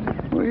lot.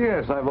 Well,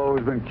 yes, I've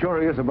always been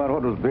curious about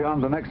what was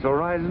beyond the next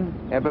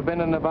horizon. Ever been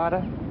in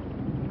Nevada?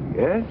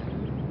 Yes.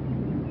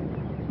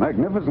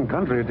 Magnificent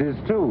country it is,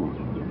 too.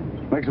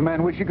 Makes a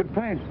man wish he could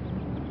paint.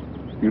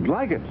 You'd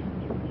like it.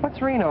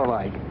 What's Reno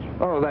like?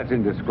 Oh, that's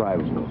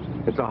indescribable.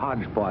 It's a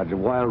hodgepodge of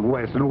Wild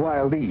West and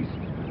Wild East.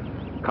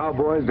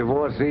 Cowboys,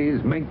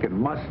 divorcees, mink and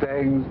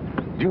mustangs,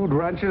 Jude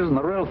ranches, and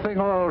the real thing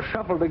all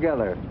shuffled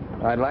together.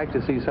 I'd like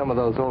to see some of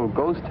those old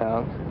ghost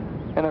towns.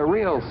 And a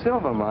real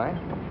silver mine.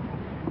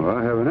 Well,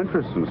 I have an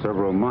interest in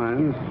several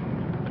mines.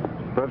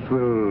 Perhaps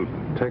we'll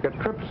take a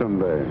trip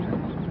someday.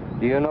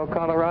 Do you know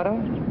Colorado?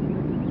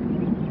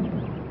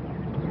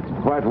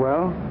 Quite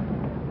well.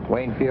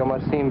 Waynfield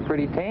must seem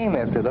pretty tame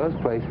after those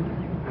places.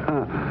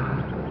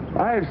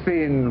 I've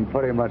seen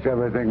pretty much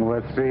everything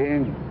worth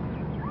seeing.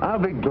 I'll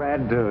be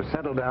glad to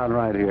settle down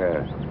right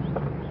here.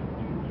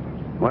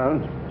 Well,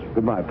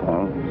 Goodbye,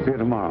 Paul. See you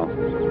tomorrow.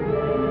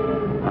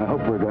 I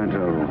hope we're going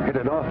to hit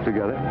it off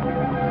together.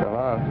 So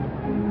long.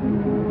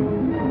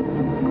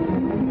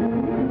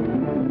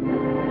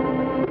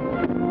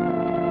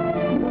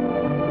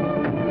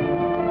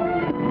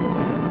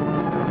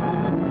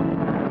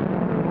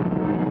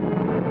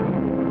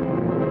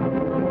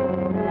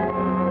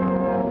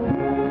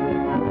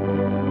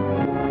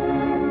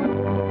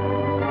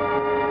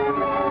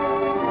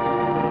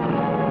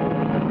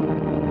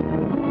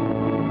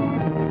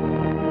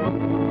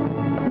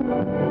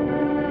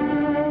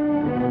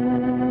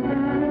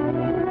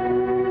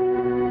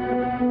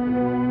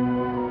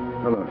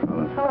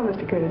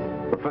 Mr. Curtis.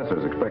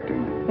 Professor's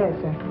expecting me. Yes,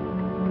 sir.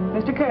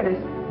 Mr.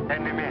 Curtis.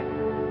 Send him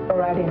in. Go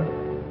right in.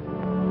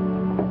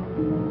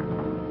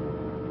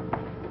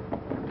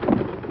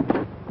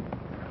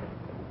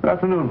 Good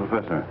afternoon,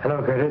 Professor.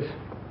 Hello, Curtis.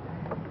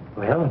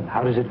 Well,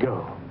 how does it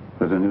go?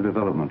 There's a new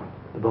development.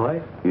 The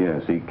boy?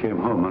 Yes, he came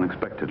home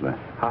unexpectedly.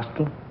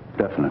 Hostile?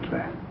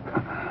 Definitely.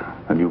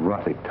 A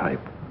neurotic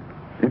type.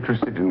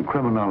 Interested in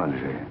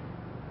criminology.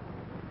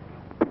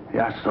 He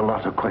asks a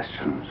lot of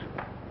questions.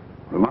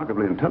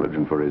 Remarkably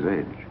intelligent for his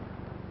age.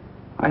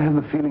 I have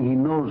the feeling he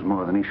knows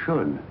more than he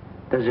should.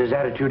 Does his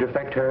attitude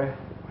affect her?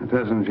 It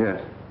hasn't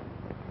yet.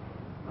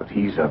 But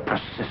he's a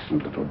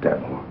persistent little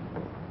devil.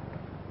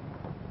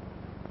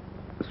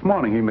 This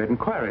morning he made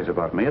inquiries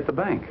about me at the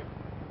bank.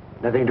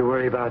 Nothing to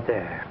worry about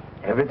there.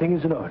 Everything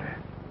is in order.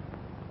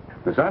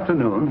 This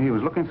afternoon he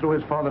was looking through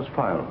his father's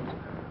files.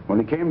 When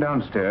he came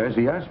downstairs,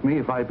 he asked me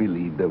if I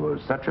believed there was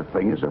such a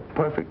thing as a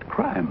perfect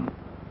crime.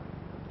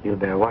 You'll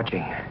bear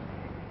watching.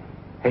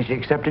 Has she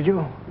accepted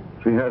you?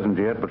 She hasn't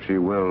yet, but she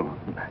will.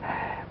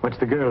 What's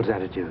the girl's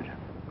attitude?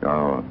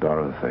 Oh,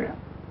 Dorothy.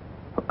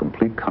 A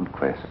complete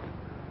conquest.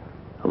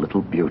 A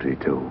little beauty,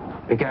 too.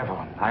 Be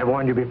careful. I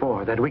warned you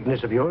before. That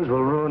weakness of yours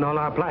will ruin all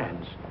our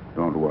plans.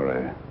 Don't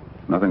worry.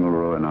 Nothing will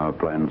ruin our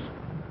plans.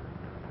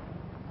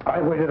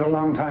 I waited a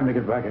long time to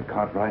get back at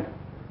Cartwright.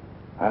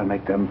 I'll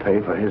make them pay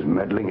for his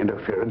meddling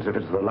interference if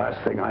it's the last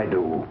thing I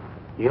do.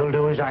 You'll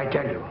do as I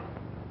tell you.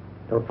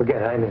 Don't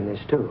forget, I'm in this,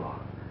 too.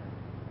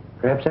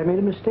 Perhaps I made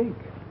a mistake.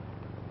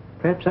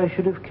 Perhaps I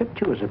should have kept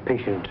you as a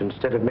patient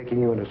instead of making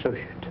you an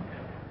associate.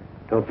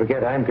 Don't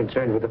forget, I'm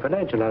concerned with the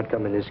financial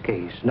outcome in this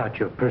case, not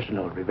your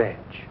personal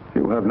revenge.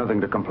 You have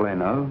nothing to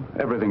complain of.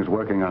 Everything's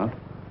working out.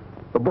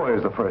 The boy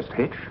is the first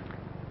hitch.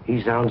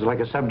 He sounds like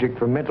a subject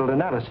for mental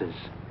analysis.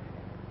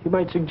 You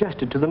might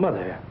suggest it to the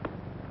mother.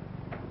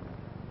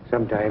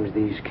 Sometimes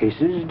these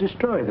cases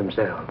destroy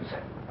themselves.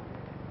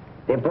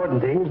 The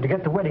important thing is to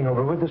get the wedding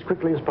over with as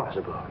quickly as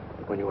possible.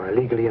 When you are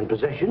legally in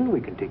possession,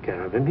 we can take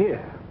care of him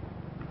here.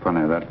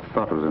 Funny, that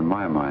thought was in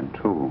my mind,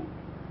 too.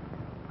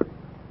 But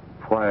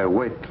why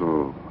wait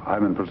till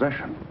I'm in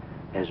possession?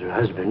 As her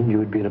husband, you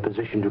would be in a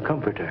position to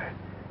comfort her.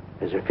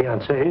 As her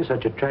fiancé,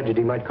 such a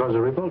tragedy might cause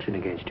a revulsion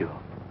against you.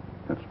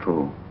 That's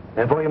true.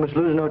 Therefore, you must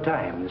lose no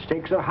time. The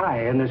stakes are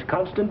high, and there's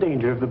constant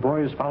danger if the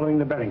boy is following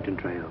the Barrington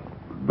trail.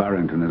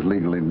 Barrington is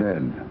legally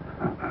dead.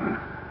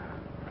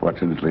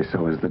 Fortunately,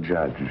 so is the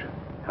judge.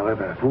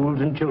 However,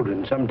 fools and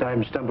children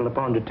sometimes stumble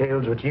upon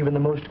details which even the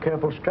most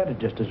careful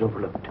strategist has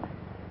overlooked.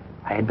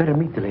 I had better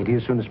meet the lady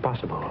as soon as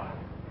possible.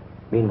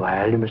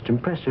 Meanwhile, you must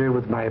impress her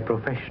with my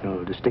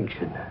professional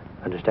distinction.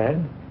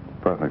 Understand?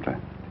 Perfectly.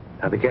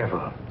 Now, be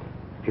careful.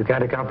 If you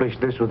can't accomplish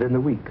this within the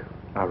week,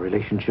 our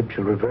relationship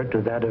shall revert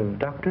to that of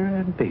doctor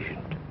and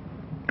patient.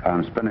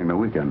 I'm spending the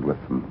weekend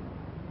with them.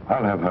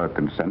 I'll have her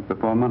consent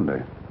before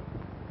Monday.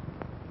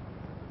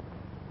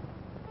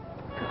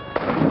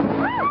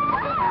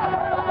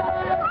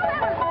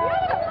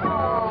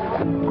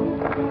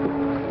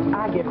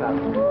 I give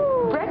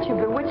up. Brett, you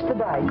bewitched the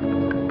dice.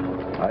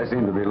 I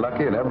seem to be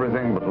lucky at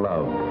everything but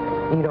love.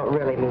 You don't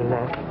really mean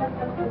that.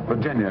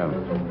 Virginia,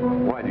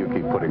 why do you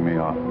keep putting me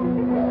off?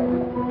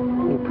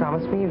 You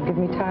promised me you'd give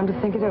me time to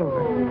think it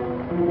over.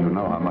 You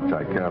know how much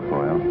I care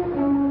for you.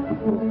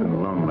 It's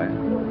been lonely.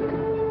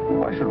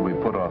 Why should we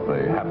put off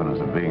the happiness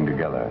of being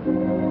together?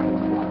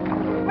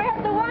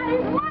 Brett, the wine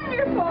is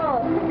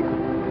wonderful!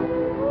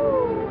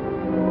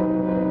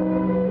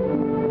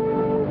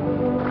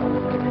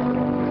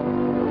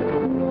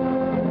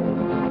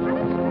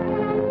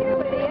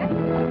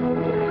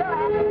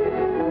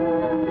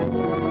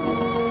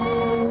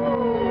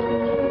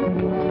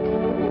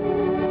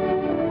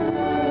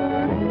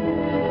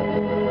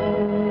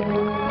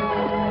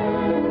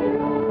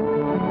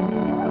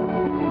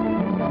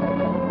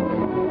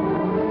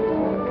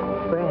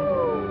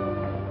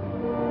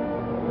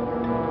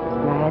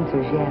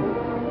 Yes.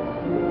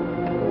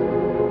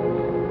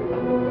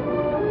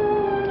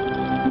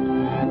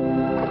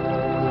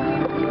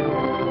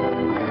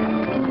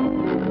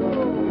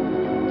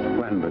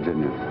 When,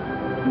 Virginia?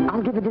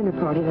 I'll give a dinner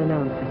party and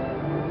announce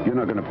it. You're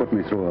not going to put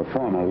me through a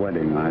formal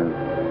wedding, are you?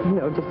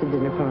 No, just a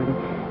dinner party.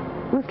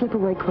 We'll slip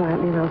away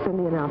quietly and I'll send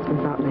the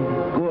announcements out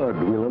later.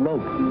 Good. We'll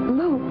elope.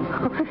 Elope?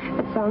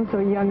 That sounds so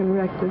young and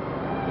reckless.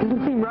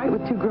 Doesn't seem right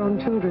with two grown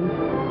children.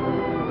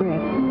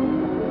 Brett,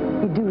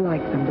 you do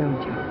like them,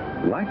 don't you?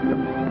 Like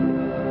them?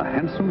 I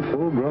handsome,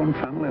 full-grown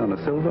family on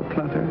a silver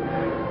platter.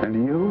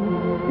 And you?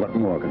 What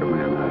more could a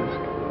man ask?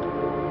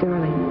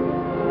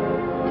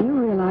 Darling, do you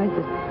realize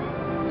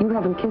that you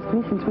haven't kissed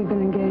me since we've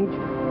been engaged?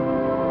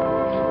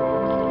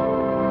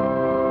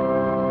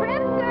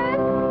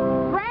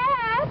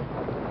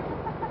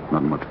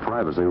 Not much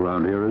privacy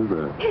around here, is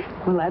there?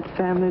 Well, that's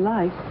family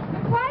life.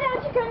 Why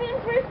don't you come in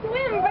for a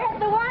swim, Brett?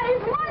 The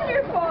water's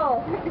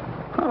wonderful.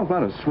 How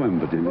about a swim,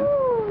 Virginia?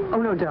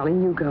 Oh, no,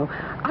 darling, you go.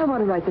 I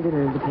want to write the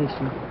dinner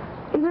invitation.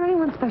 Is there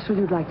anyone special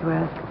you'd like to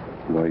ask?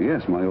 Why,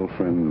 yes, my old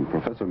friend,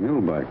 Professor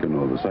Muehlbach, you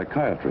know, the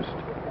psychiatrist.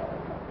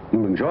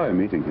 You'll enjoy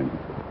meeting him.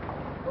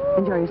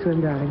 Enjoy your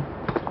swim, darling.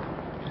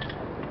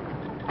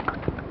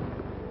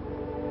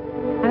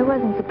 I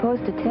wasn't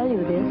supposed to tell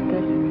you this,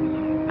 but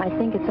I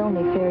think it's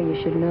only fair you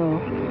should know.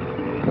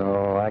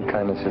 Oh, I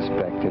kind of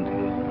suspected.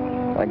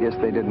 I guess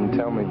they didn't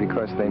tell me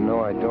because they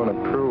know I don't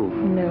approve.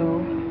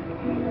 No.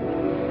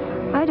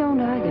 I don't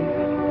either.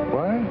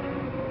 What?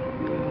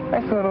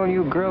 I thought all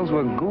you girls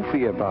were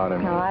goofy about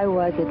him. No, I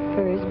was at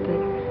first, but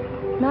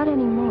not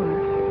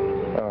anymore.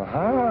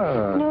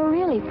 Uh-huh. No,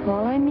 really,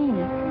 Paul, I mean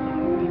it.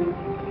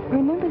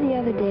 Remember the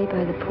other day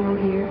by the pool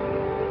here?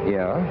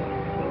 Yeah?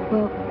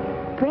 Well,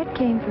 Brett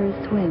came for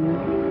a swim.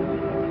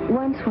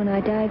 Once when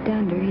I dived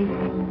under,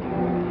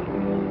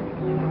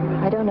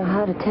 I don't know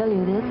how to tell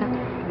you this.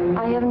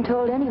 I haven't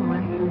told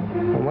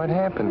anyone. What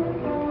happened?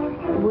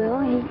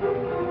 Well,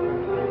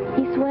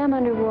 he swam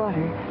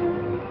underwater,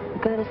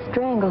 got a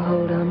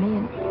stranglehold on me,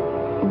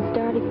 and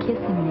started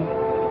kissing me.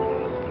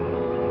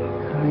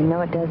 I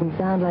know it doesn't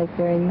sound like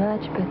very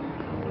much, but it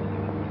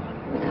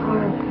was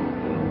horrible.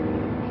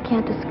 I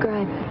can't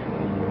describe it.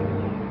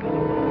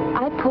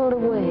 I pulled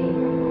away.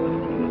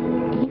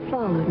 He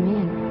followed me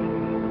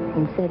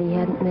and said he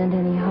hadn't meant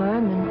any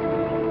harm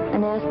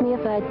and asked me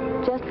if I'd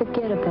just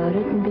forget about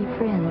it and be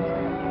friends.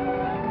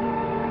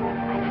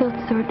 I felt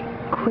sort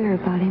of queer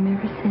about him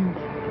ever since.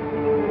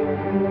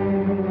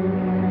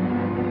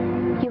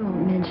 You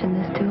won't mention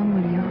this to him,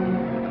 will you?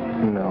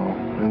 No.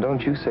 And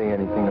don't you say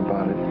anything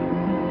about it.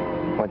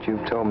 What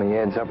you've told me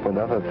adds up with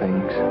other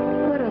things.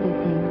 What other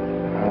things?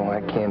 Oh,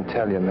 I can't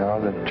tell you now.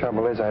 The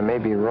trouble is I may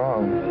be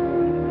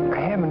wrong. I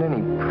haven't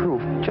any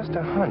proof, just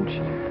a hunch.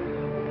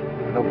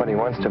 Nobody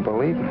wants to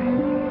believe me.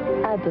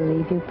 I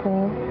believe you,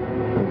 Paul.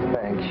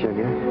 Thanks,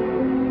 sugar.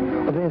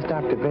 Well, there's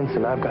Dr.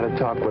 Vincent. I've got to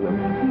talk with him.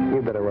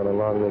 You better run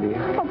along with you.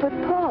 Oh, but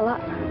Paul,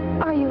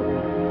 are you...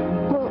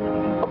 Well,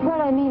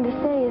 what I mean to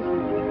say is,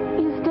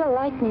 you still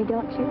like me,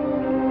 don't you?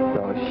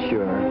 Oh,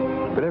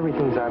 sure. But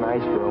everything's on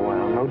ice for a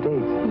while. No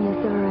dates. Yes,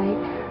 all right.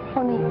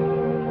 Only,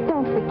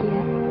 don't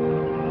forget.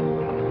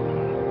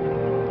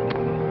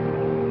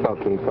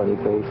 Okay, funny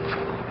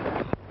face.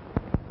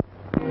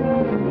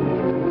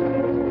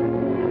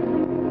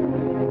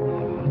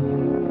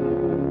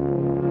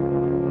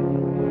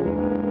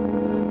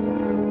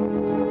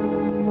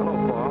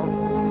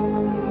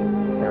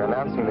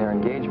 Their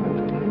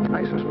engagement.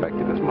 I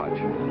suspected as much.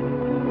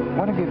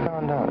 What have you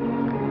found out?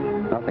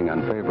 Nothing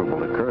unfavorable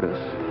to Curtis.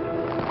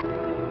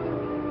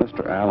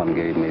 Mr. Allen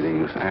gave me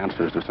these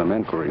answers to some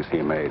inquiries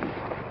he made.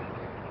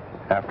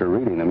 After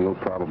reading them, you'll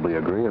probably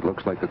agree it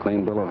looks like a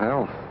clean bill of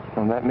health.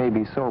 Well, that may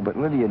be so, but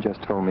Lydia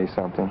just told me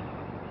something.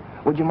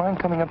 Would you mind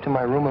coming up to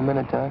my room a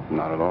minute, Doc?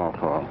 Not at all,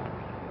 Paul.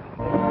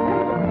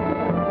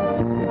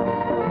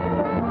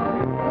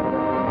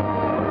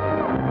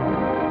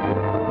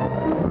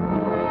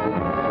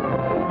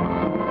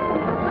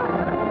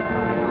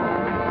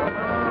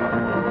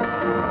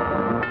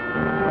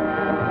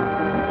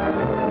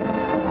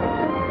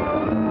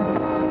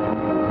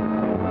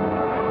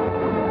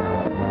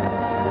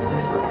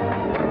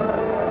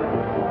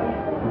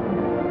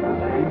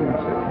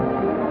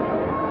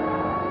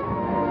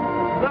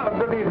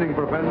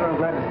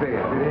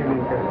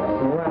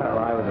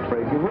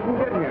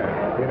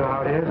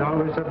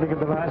 Something at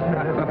the last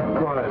minute? Of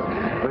course.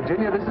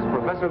 Virginia, this is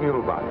Professor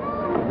Muehlbach.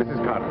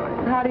 Mrs.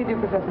 Cartwright. How do you do,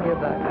 Professor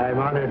Muehlbach? I'm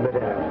honored,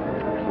 madame.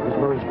 It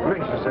was most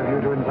gracious of you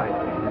to invite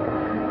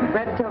me.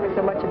 Brett told me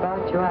so much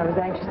about you, I was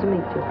anxious to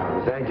meet you.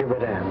 Thank you,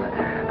 madame.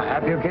 A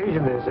happy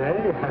occasion, this,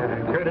 eh?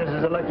 Curtis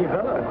is a lucky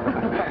fellow.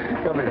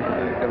 Come in.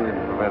 Come in,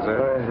 Professor.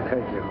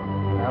 Thank you.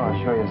 Now I'll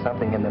show you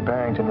something in the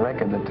Barrington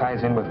record that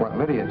ties in with what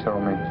Lydia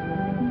told me.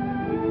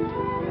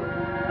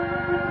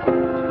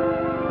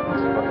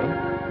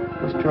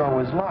 This drawer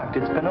was locked.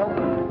 It's been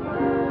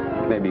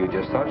opened. Maybe you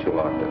just thought you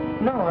locked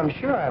it. No, I'm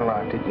sure I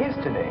locked it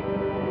yesterday.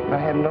 I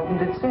haven't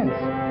opened it since.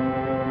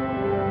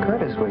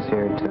 Curtis was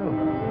here, too.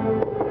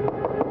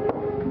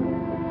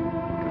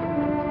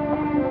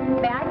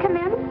 May I come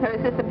in? Or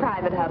is this a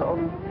private huddle?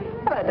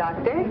 Hello,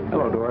 Doctor.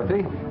 Hello,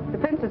 Dorothy. The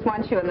princess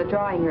wants you in the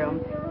drawing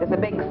room. There's a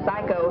big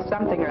psycho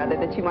something or other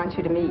that she wants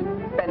you to meet.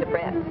 Friend of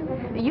Brett's.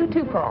 You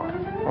too, Paul.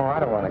 Oh, I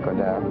don't want to go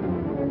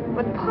down.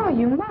 But, Paul,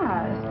 you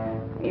must.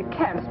 You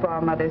can't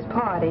spoil Mother's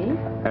party.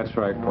 That's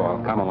right, Paul.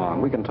 Come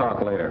along. We can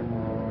talk later.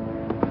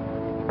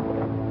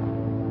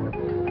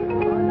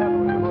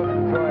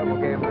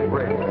 Enjoyable game of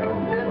bridge.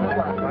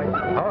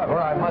 However,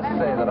 I must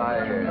say that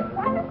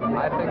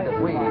I think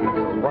that we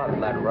won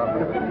that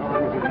rubber.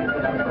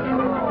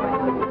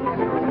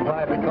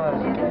 Why?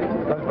 Because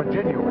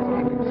Virginia was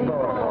keeping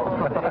score.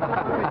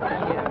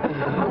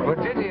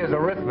 Virginia's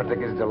arithmetic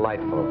is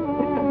delightful.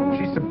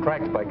 She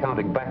subtracts by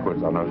counting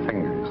backwards on her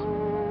fingers.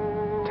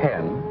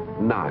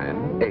 10,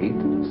 9,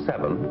 8,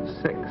 7,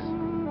 6.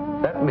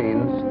 That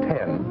means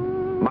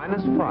 10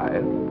 minus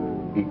 5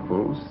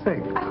 equals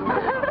 6.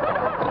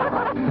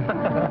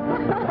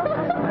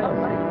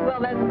 Well,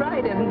 that's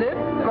right, isn't it?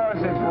 Of course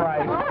it's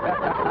right.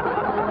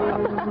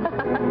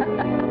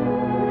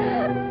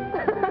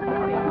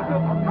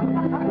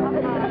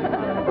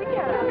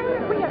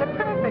 We had a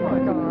perfect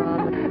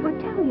score. Well,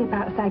 tell me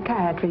about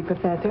psychiatry,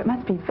 Professor. It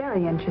must be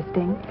very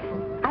interesting.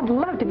 I'd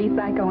love to be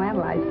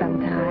psychoanalyzed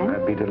sometime.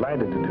 I'd be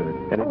delighted to do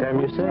it. Anytime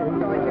you say.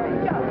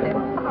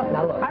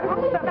 Now, look. I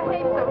want to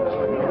behave so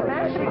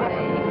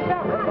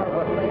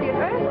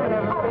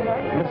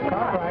Miss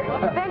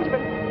Cartwright.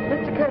 Benjamin,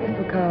 Mr. Curtis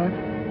will call.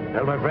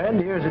 Well, my friend,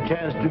 here's a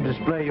chance to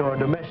display your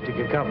domestic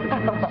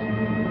accomplishments.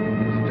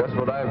 It's just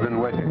what I've been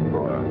waiting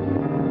for.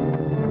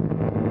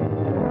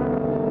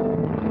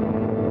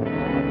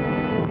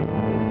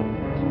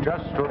 It's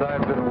just what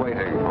I've been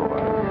waiting for.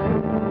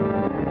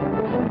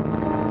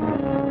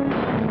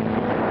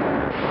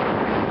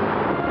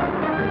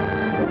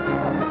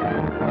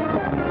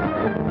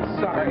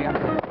 Sorry.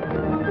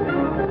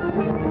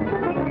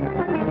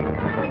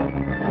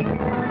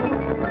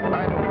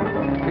 I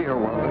don't feel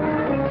well.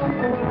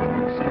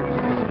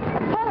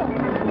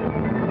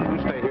 You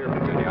stay here,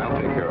 Virginia. I'll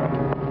take care of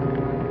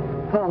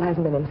it. Paul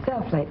hasn't been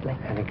himself lately.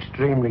 An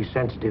extremely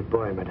sensitive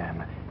boy,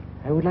 madame.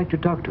 I would like to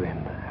talk to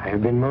him. I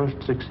have been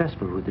most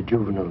successful with the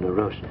juvenile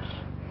neurosis.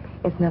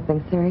 It's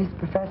nothing serious,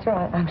 Professor,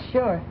 I'm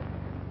sure.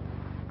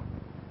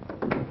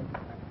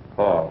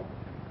 Paul,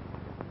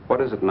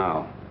 what is it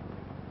now?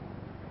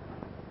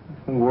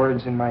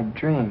 Words in my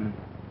dream.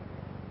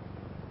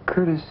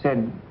 Curtis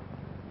said,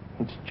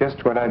 it's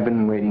just what I've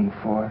been waiting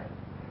for.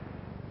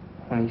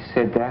 When he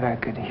said that, I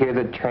could hear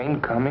the train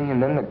coming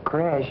and then the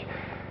crash.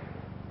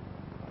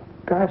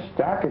 Gosh,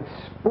 Doc, it's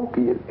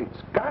spooky.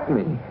 It's got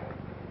me.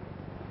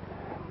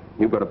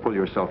 You've got to pull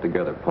yourself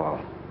together, Paul.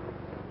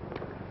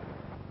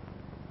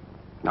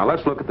 Now,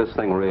 let's look at this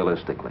thing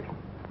realistically.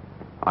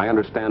 I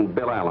understand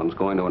Bill Allen's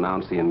going to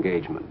announce the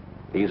engagement.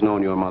 He's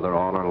known your mother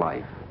all her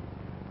life.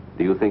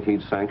 Do you think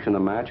he'd sanction a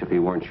match if he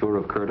weren't sure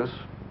of Curtis?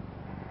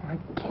 I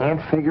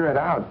can't figure it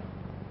out.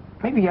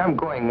 Maybe I'm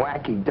going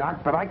wacky,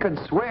 Doc, but I could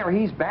swear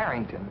he's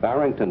Barrington.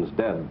 Barrington's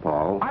dead,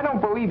 Paul. I don't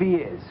believe he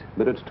is.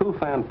 But it's too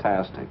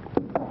fantastic.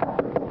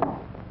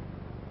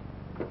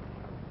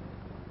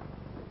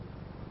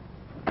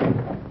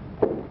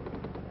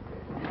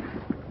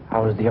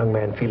 How is the young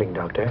man feeling,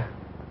 Doctor?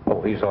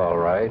 Oh, he's all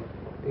right.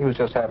 He was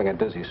just having a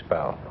dizzy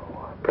spell.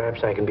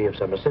 Perhaps I can be of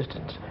some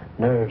assistance.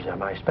 Nerves are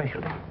my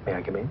specialty. May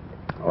I come in?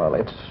 Well,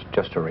 it's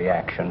just a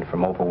reaction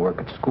from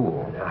overwork at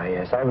school. Ah,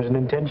 yes, I was an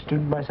intense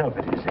student myself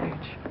at his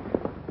age.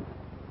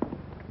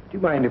 Do you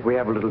mind if we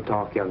have a little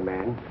talk, young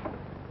man?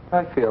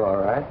 I feel all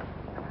right.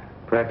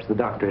 Perhaps the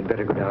doctor had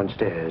better go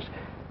downstairs.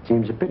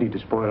 Seems a pity to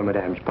spoil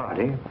Madame's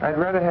party. I'd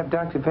rather have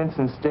Dr.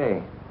 Vincent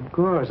stay. Of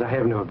course, I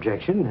have no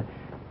objection.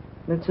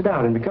 Let's sit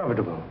down and be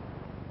comfortable.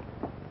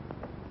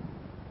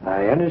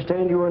 I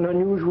understand you are an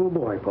unusual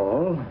boy,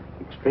 Paul.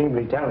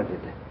 Extremely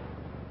talented.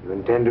 You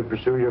intend to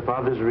pursue your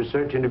father's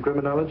research into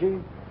criminology?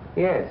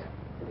 Yes.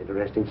 An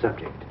interesting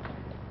subject.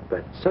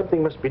 But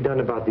something must be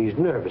done about these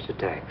nervous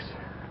attacks.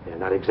 They're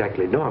not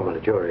exactly normal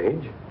at your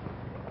age.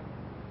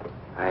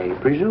 I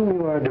presume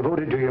you are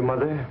devoted to your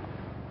mother?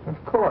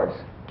 Of course.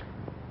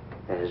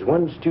 As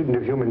one student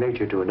of human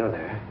nature to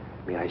another,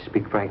 may I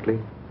speak frankly?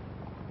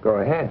 Go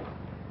ahead.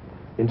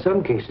 In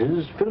some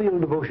cases, filial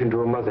devotion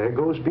to a mother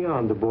goes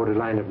beyond the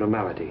borderline of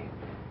normality.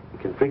 It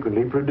can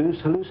frequently produce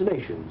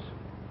hallucinations.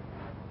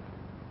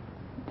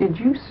 Did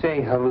you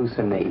say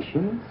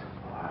hallucinations?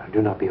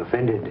 Do not be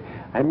offended.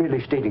 I'm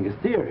merely stating a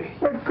theory.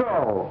 Let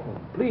go.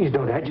 Please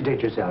don't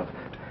agitate yourself.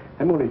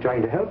 I'm only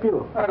trying to help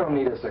you. I don't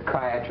need a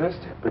psychiatrist.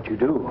 But you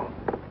do.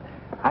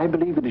 I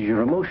believe it is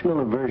your emotional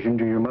aversion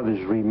to your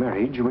mother's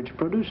remarriage which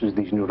produces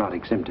these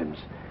neurotic symptoms.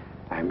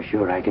 I'm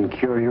sure I can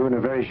cure you in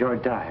a very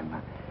short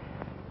time.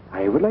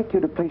 I would like you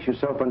to place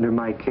yourself under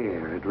my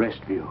care at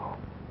Restview.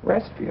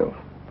 Restview?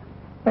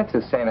 That's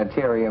a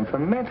sanitarium for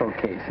mental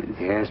cases.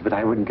 Yes, but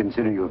I wouldn't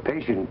consider you a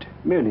patient,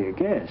 merely a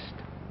guest.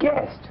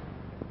 Guest?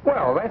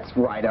 Well, that's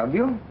right of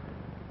you.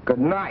 Good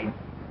night,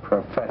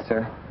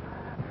 Professor.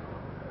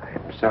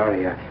 I'm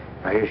sorry.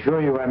 I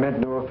assure you I meant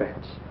no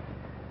offense.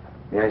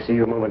 May I see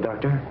you a moment,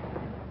 Doctor?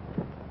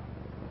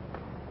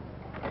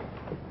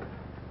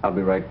 I'll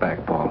be right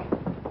back, Paul.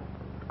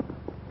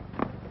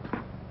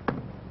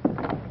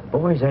 The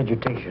boy's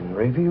agitation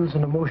reveals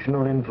an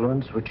emotional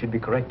influence which should be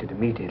corrected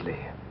immediately.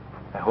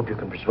 I hope you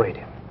can persuade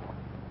him.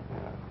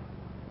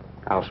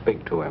 I'll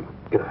speak to him.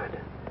 Good.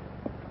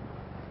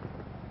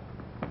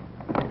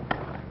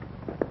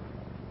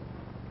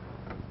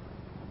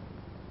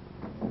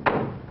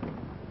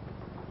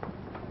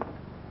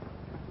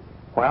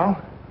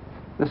 Well,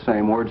 The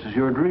same words as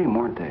your dream,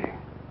 weren't they?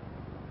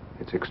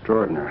 It's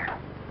extraordinary.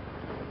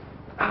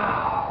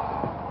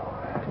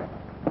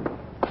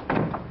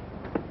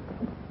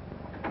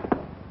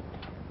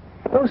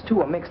 Those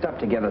two are mixed up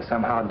together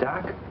somehow,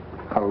 Doc.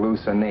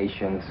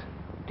 Hallucinations.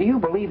 Do you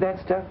believe that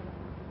stuff?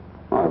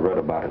 Well, I've read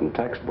about it in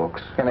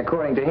textbooks. And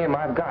according to him,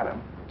 I've got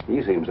them.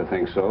 He seems to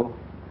think so.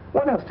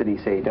 What else did he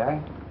say,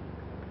 Doc?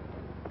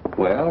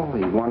 Well,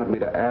 he wanted me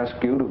to ask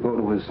you to go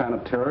to his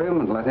sanitarium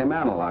and let him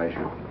analyze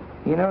you.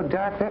 You know,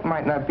 Doc, that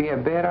might not be a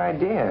bad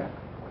idea.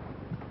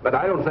 But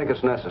I don't think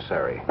it's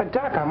necessary. But,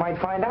 Doc, I might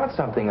find out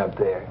something up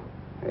there.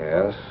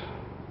 Yes.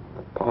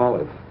 But,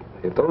 Paul,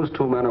 if those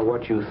two men are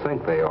what you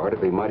think they are,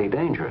 it'd be mighty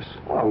dangerous.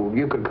 Well,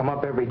 you could come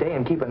up every day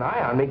and keep an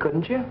eye on me,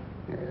 couldn't you?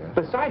 Yes.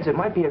 Besides, it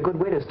might be a good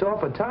way to stall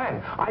for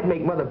time. I'd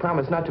make Mother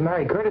promise not to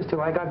marry Curtis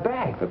till I got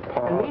back. But,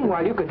 Paul... And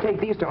meanwhile, you could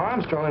take these to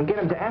Armstrong and get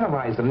him to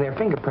analyze them, their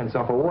fingerprints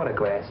off a water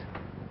glass.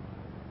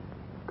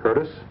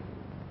 Curtis?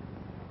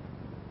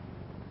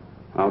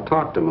 I'll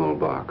talk to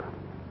Mulbach.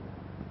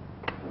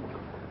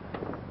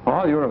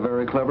 Paul, you're a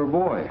very clever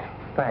boy.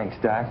 Thanks,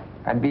 Doc.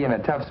 I'd be in a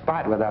tough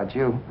spot without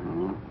you.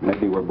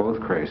 Maybe we're both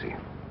crazy.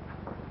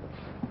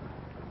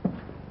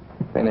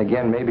 Then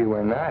again, maybe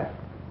we're not.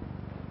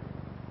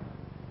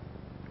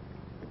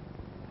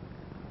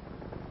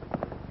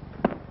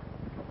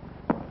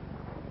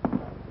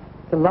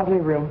 It's a lovely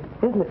room,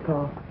 isn't it,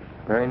 Paul?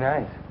 Very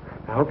nice.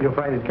 I hope you'll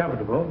find it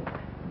comfortable.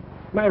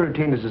 My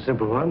routine is a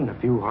simple one. A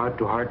few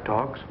heart-to-heart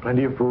talks,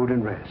 plenty of food,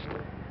 and rest.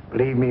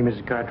 Believe me,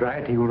 Mrs.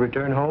 Cartwright, he will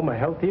return home a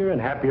healthier and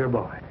happier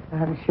boy.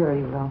 I'm sure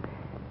he will.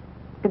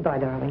 Goodbye,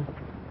 darling.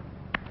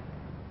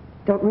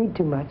 Don't read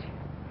too much.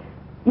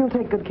 You'll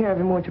take good care of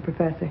him, won't you,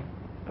 Professor?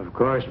 Of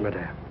course,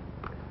 madame.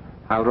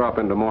 I'll drop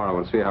in tomorrow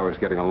and see how he's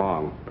getting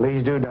along.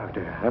 Please do,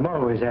 Doctor. I'm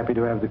always happy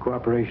to have the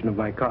cooperation of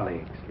my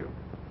colleagues.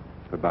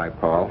 Goodbye,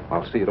 Paul.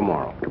 I'll see you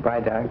tomorrow.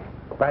 Goodbye, Doc.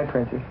 Bye,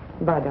 Princess.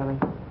 Bye,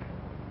 darling.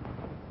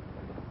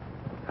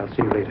 I'll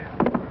see you later.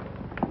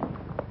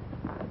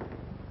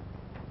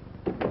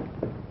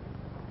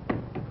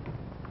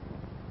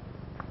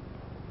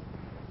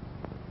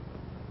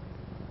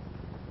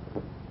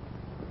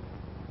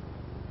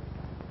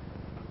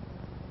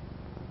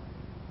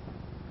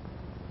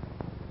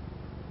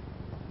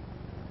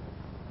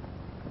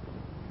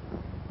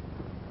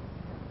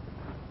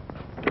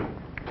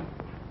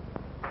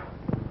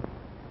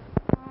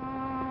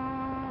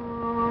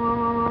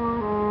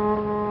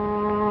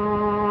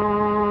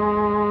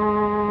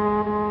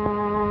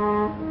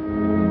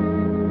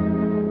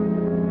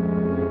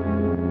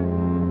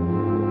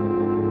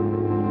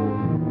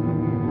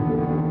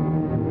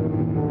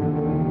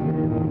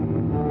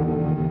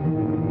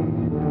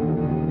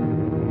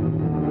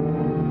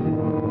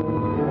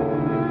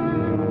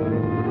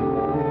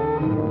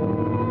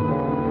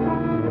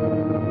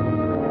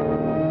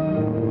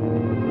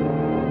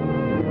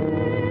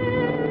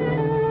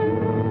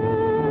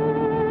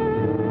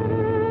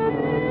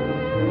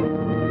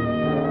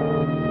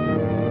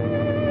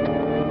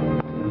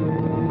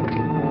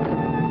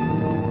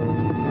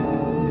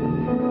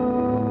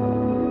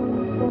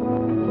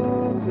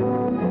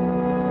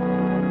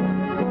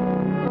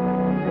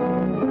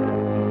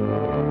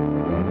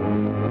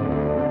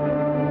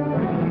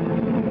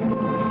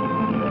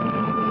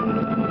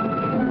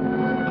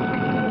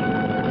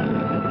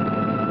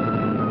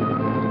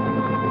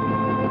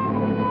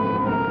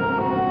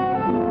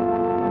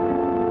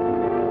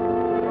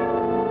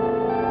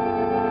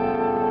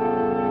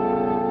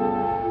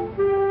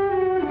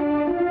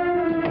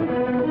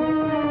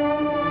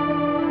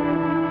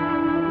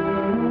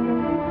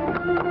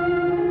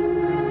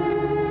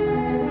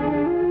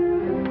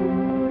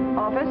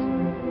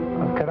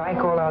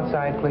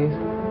 Outside, please.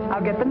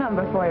 I'll get the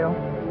number for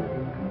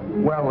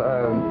you. Well,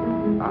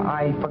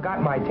 I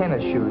forgot my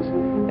tennis shoes.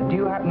 Do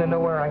you happen to know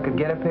where I could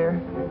get a pair?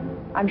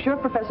 I'm sure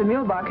Professor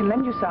Muehlbach can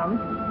lend you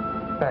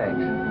some.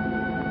 Thanks.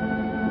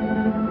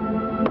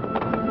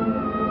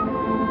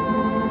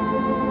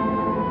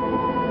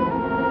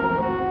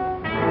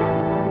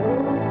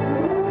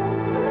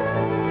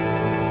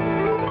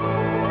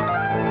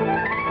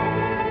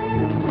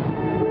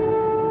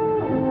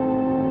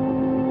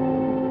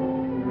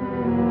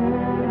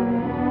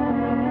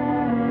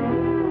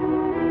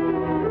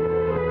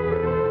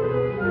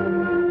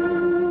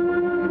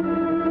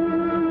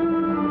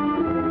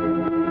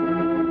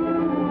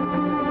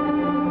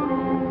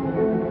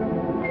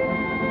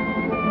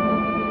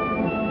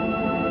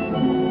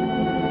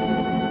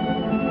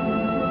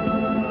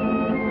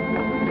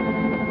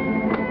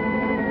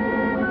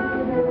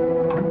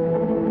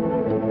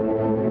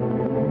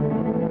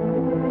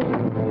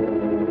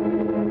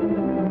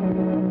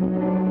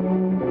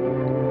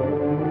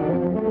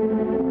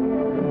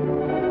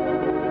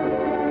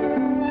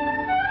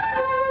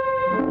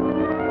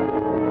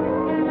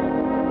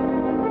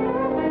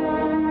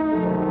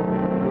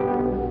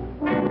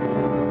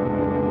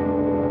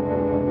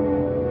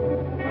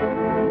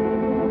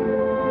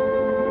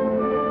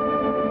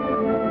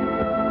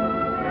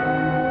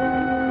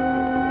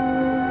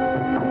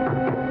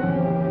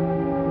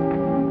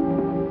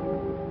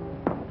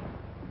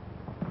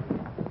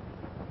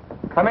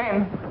 Come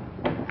in.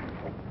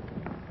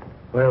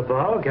 Well,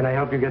 Paul, can I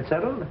help you get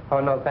settled? Oh,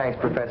 no, thanks,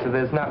 Professor.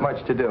 There's not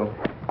much to do.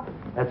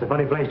 That's a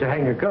funny place to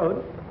hang your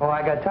coat. Well,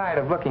 I got tired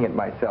of looking at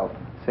myself.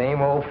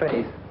 Same old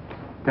face.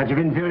 Touch of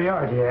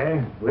inferiority,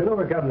 eh? We'll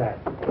overcome that.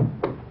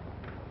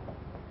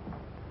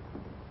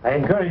 I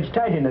encourage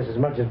tidiness as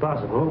much as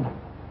possible.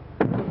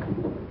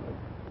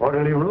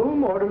 Orderly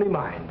room, orderly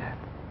mind.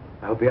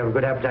 I hope you have a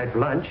good appetite for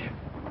lunch.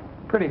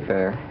 Pretty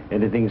fair.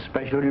 Anything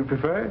special you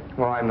prefer?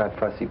 Well, I'm not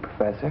fussy,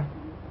 Professor.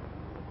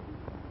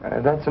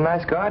 That's a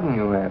nice garden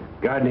you have.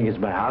 Gardening is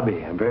my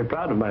hobby. I'm very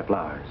proud of my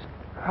flowers.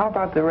 How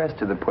about the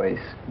rest of the place?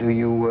 Do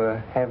you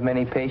have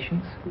many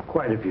patients?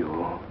 Quite a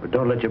few, but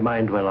don't let your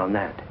mind dwell on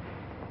that.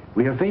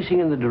 We are facing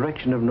in the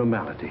direction of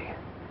normality.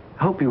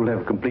 I hope you will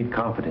have complete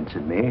confidence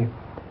in me.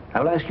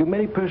 I will ask you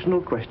many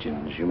personal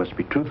questions. You must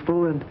be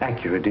truthful and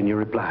accurate in your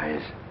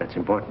replies. That's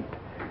important.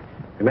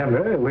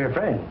 Remember, we're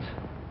friends.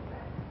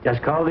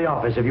 Just call the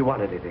office if you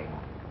want anything.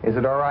 Is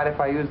it all right if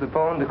I use the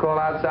phone to call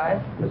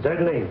outside?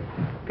 Certainly.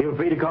 Feel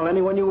free to call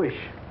anyone you wish.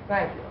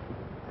 Thank you.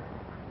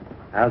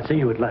 I'll see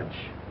you at lunch.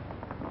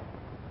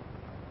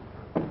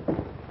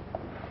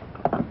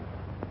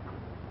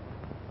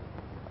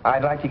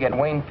 I'd like to get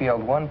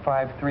Waynfield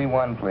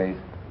 1531, please.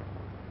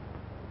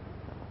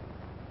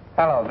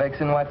 Hello,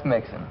 Vixen. What's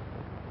mixin'?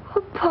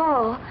 Oh,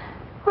 Paul,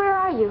 where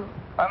are you?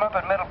 I'm up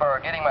at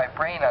Middleborough getting my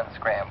brain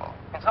unscrambled.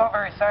 It's all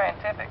very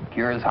scientific.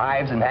 Cures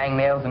hives and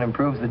hangnails and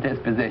improves the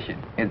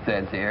disposition, it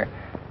says here.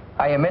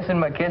 Are you missing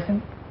my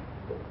kissing?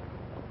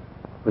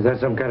 Was that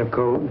some kind of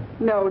code?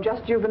 No,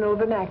 just juvenile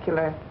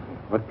vernacular.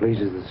 What, please,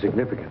 is the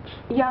significance?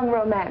 Young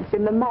romance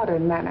in the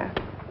modern manner.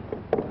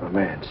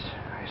 Romance.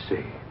 I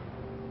see.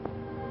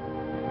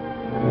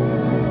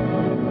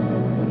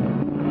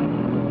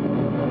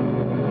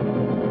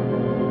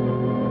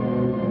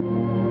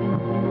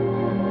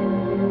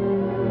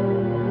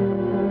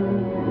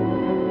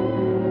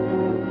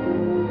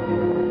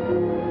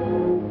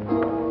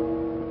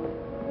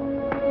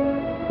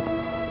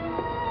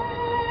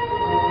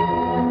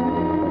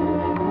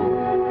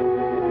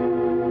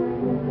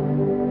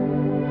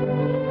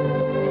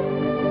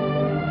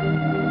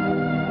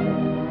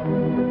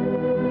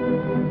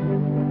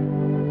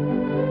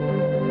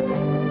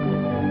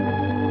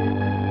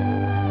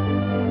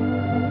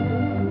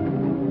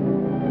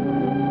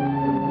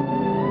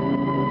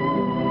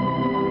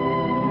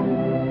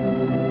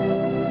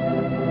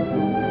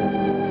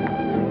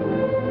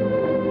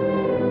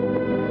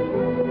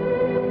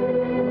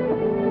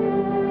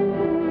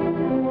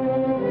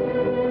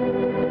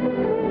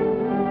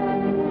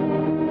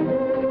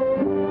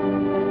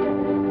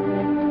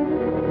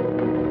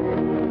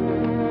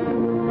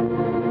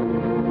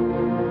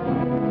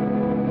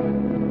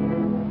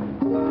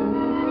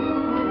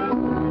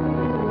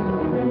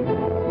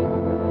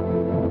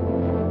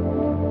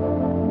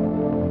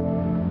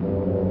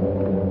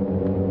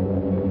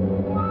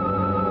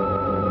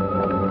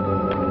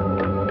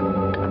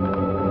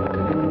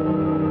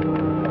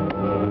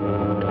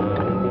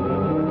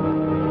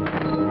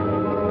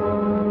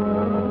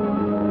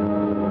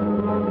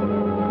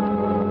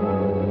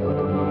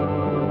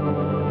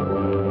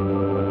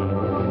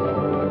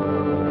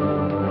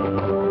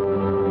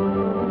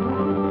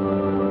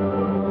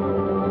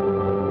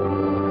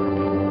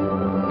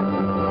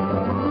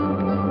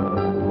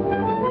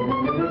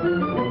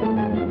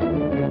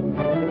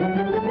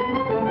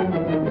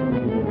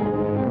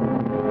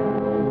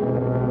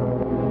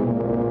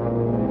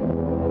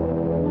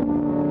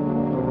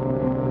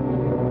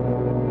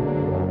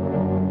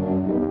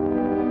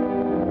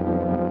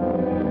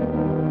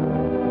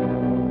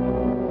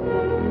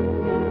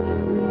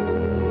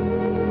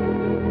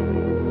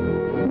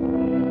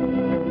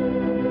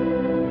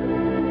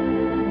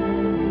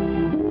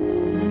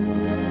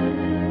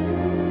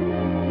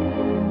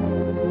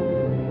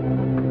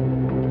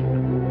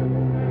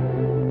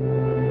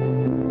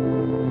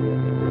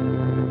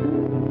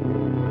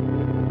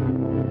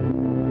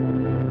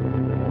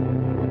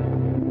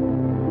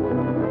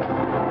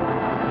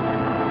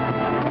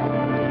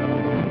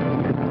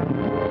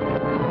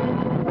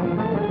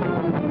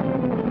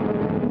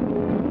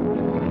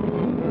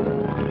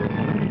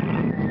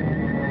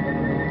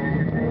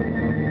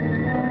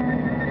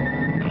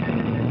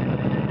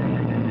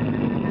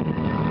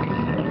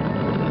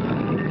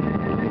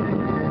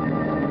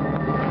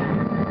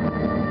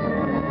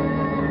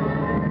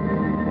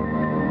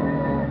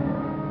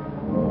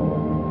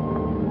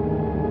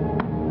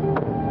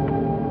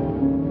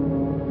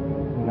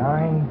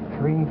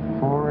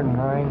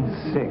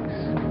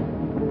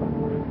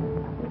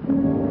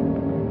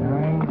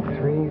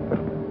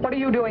 What are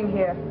you doing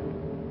here?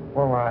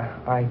 Well,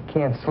 I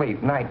can't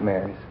sleep.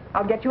 Nightmares.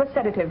 I'll get you a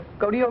sedative.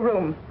 Go to your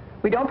room.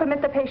 We don't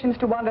permit the patients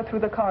to wander through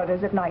the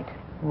corridors at night.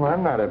 Well,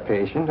 I'm not a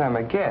patient. I'm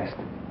a guest.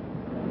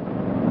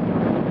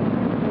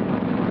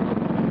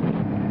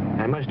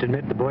 I must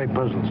admit the boy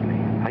puzzles me.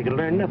 I can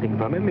learn nothing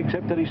from him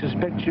except that he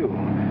suspects you.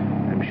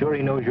 I'm sure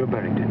he knows you're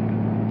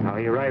Barrington. How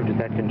he arrived at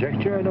that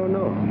conjecture, I don't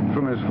know.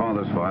 From his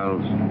father's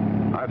files.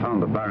 I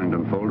found the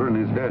Barrington folder in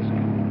his desk.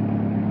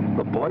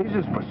 The boy's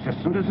as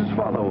persistent as his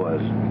father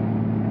was.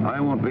 I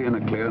won't be in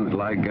the clear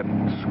until I get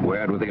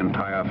squared with the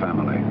entire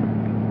family.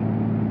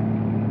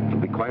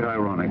 It'll be quite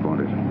ironic,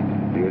 won't it?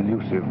 The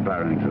elusive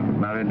Barrington,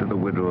 married to the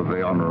widow of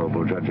the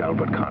Honorable Judge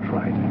Albert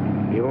Cartwright.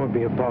 He won't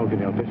be if Paul can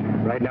help it.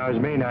 Right now,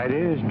 his main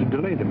idea is to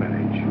delay the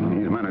marriage.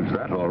 He's managed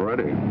that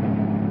already.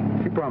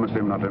 She promised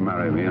him not to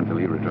marry me until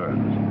he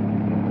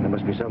returns. There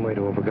must be some way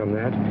to overcome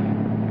that.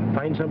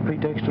 Find some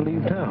pretext to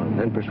leave town,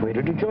 then persuade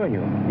her to join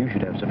you. You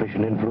should have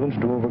sufficient influence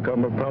to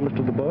overcome her promise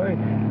to the boy.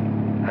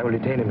 I will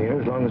detain him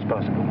here as long as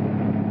possible.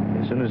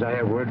 As soon as I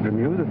have word from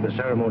you that the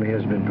ceremony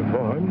has been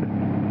performed,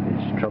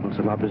 this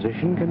troublesome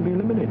opposition can be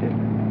eliminated.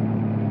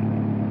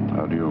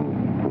 How do you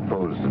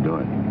propose to do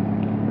it?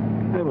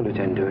 I will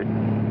attend to it.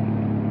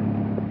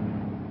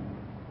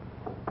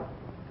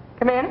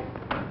 Come in.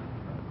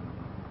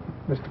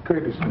 Mr.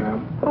 Curtis,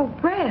 ma'am. Oh,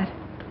 Brett.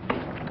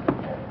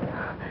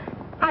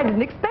 I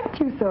didn't expect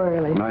you so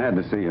early. I had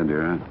to see you,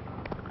 dear.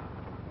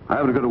 I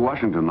have to go to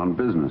Washington on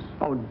business.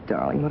 Oh,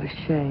 darling, what a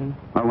shame.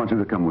 I want you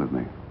to come with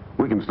me.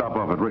 We can stop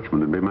off at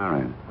Richmond and be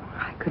married.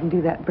 I couldn't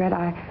do that, Brett.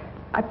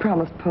 I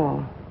promised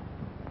Paul.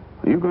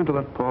 Are you going to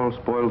let Paul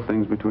spoil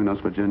things between us,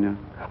 Virginia?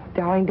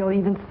 Darling, don't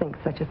even think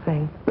such a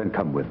thing. Then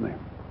come with me.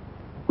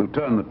 We'll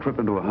turn the trip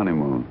into a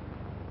honeymoon.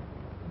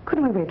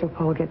 Couldn't we wait till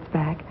Paul gets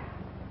back?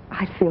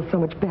 I'd feel so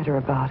much better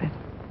about it.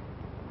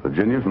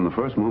 Virginia, from the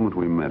first moment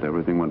we met,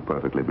 everything went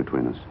perfectly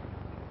between us.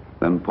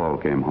 Then Paul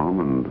came home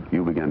and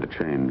you began to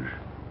change.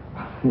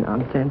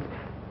 Nonsense.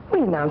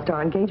 We announced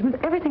our engagement.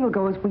 Everything will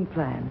go as we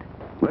planned.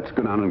 Let's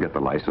go down and get the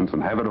license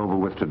and have it over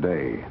with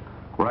today.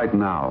 Right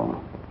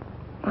now.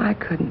 I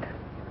couldn't.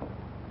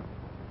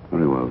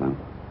 Very well, then.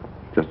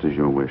 Just as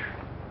your wish.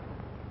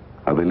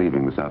 I'll be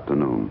leaving this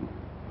afternoon.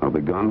 I'll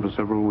be gone for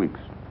several weeks.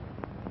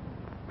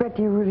 Brett,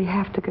 do you really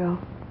have to go?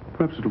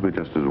 Perhaps it'll be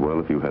just as well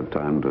if you had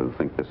time to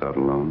think this out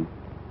alone.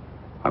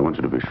 I want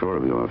you to be sure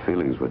of your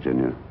feelings,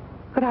 Virginia.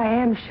 But I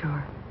am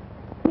sure.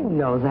 You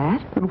know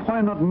that. Then why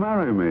not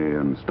marry me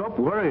and stop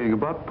worrying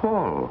about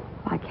Paul?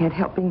 I can't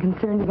help being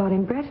concerned about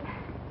him, Brett.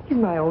 He's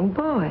my own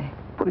boy.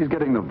 But he's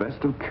getting the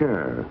best of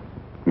care.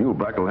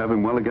 Muleback will have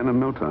him well again in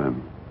no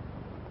time.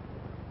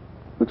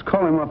 Let's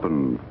call him up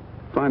and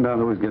find out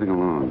how he's getting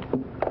along.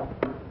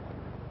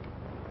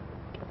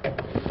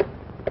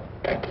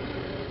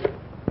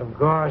 Of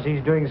course,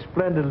 he's doing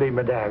splendidly,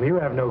 madame. You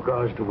have no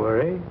cause to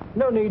worry.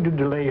 No need to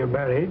delay your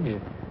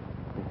marriage.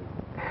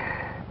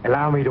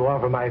 Allow me to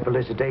offer my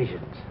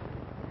felicitations.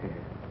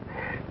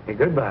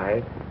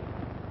 Goodbye.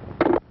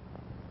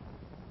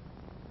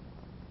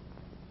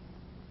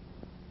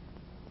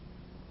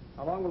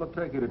 How long will it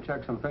take you to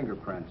check some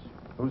fingerprints?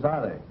 Whose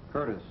are they?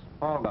 Curtis,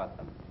 Paul got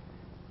them.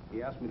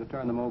 He asked me to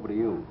turn them over to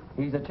you.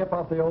 He's a chip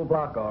off the old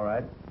block, all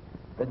right.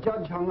 The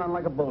judge hung on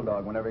like a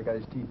bulldog whenever he got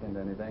his teeth into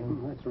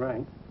anything. That's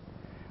right.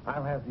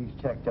 I'll have these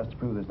checked just to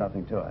prove there's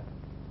nothing to it.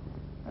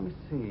 Let me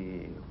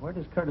see. Where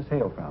does Curtis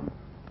hail from?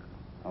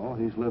 Oh,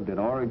 he's lived in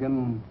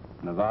Oregon,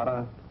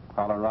 Nevada,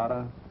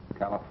 Colorado,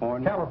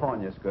 California.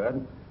 California's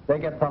good. They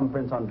get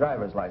thumbprints on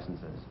driver's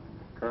licenses.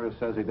 Curtis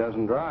says he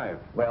doesn't drive.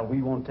 Well,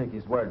 we won't take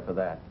his word for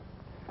that.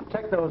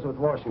 Check those with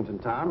Washington,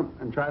 Tom,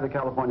 and try the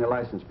California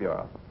License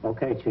Bureau.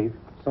 Okay, Chief.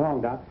 So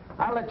long, Doc.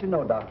 I'll let you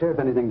know, Doctor, if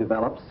anything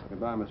develops.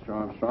 Goodbye, Mr.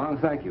 Armstrong.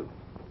 Thank you.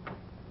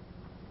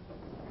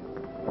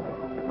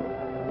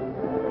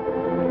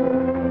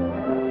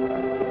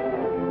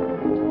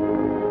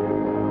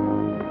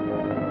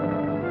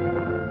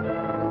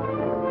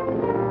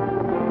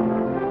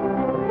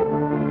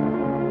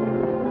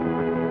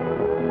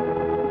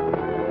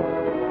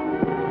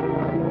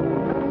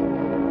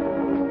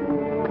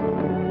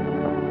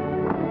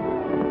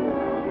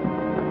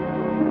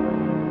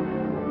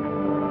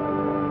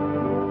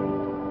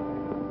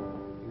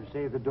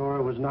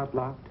 Not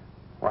locked?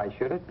 Why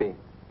should it be?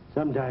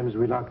 Sometimes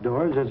we lock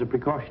doors as a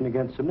precaution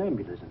against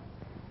somnambulism.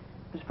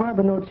 Miss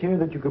Farber notes here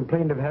that you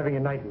complained of having a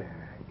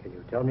nightmare. Can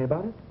you tell me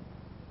about it?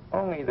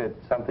 Only that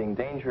something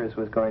dangerous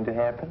was going to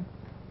happen.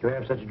 Do you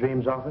have such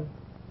dreams often?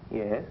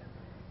 Yes.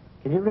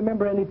 Can you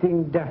remember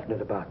anything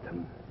definite about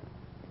them?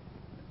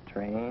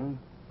 Train,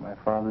 my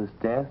father's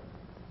death.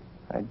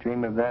 I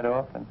dream of that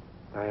often.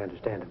 I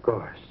understand, of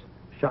course.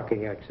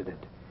 Shocking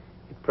accident.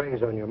 It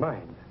preys on your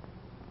mind.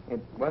 It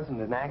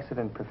wasn't an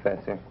accident,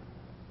 Professor.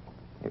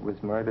 It was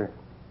murder.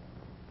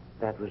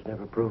 That was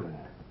never proven.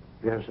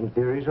 You have some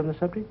theories on the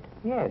subject?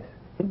 Yes.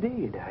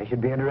 Indeed. I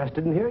should be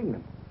interested in hearing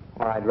them.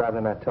 Well, I'd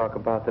rather not talk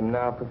about them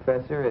now,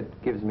 Professor.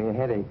 It gives me a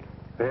headache.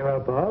 Very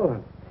well,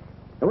 Paul.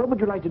 Now, what would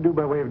you like to do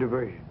by way of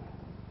diversion?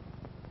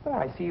 Well,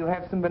 I see you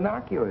have some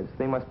binoculars.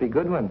 They must be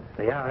good ones.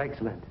 They are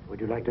excellent. Would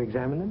you like to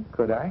examine them?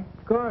 Could I?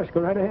 Of course. Go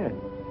right ahead.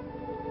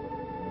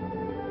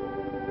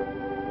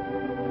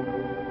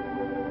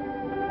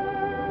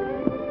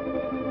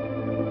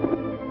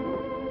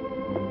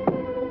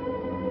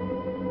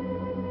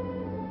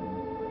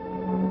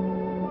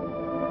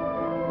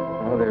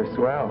 They're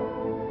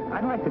swell.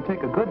 I'd like to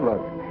take a good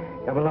look.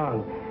 Come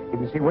along. You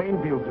can see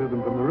Waynfield through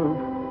them from the roof.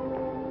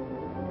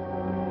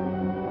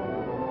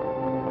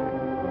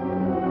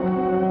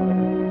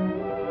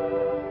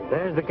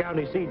 There's the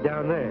county seat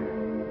down there.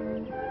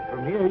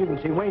 From here, you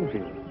can see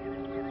Waynfield.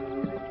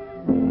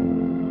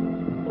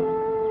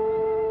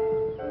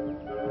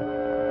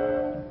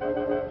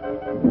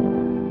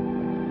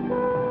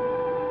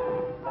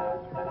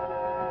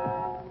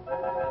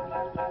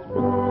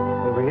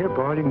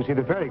 you can see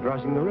the ferry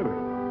crossing the river.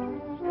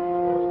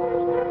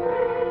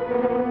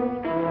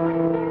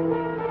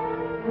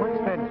 What's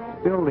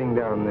that building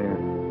down there?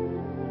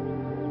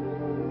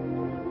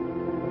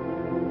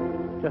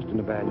 Just an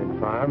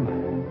abandoned farm.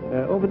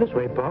 Over this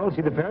way, Paul.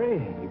 See the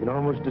ferry? You can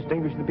almost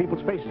distinguish the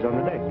people's faces on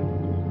the deck.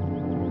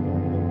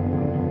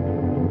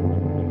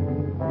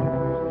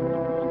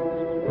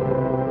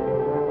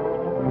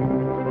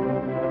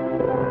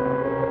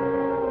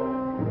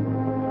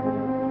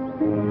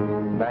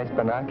 Nice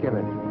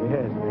binoculars.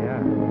 Yes, they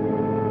are.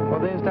 Well,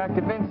 there's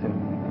Dr. Vincent.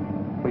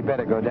 We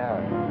better go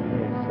down.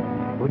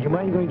 Yes. Would you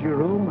mind going to your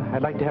room?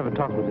 I'd like to have a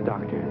talk with the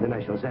doctor. Then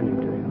I shall send him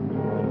to you.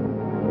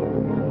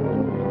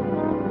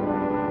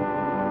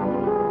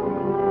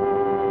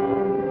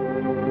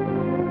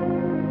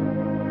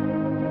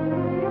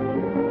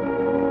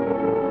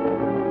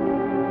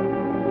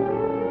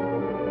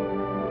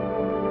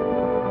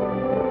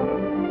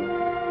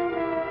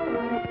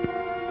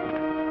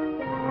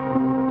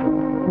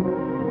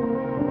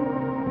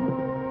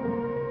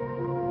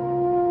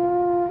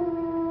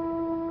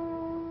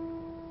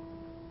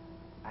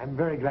 I'm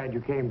very glad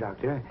you came,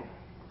 Doctor.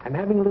 I'm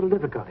having a little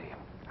difficulty.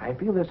 I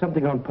feel there's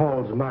something on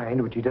Paul's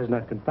mind which he does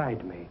not confide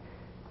to me.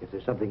 If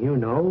there's something you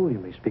know, you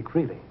may speak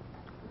freely.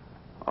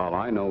 All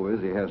I know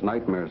is he has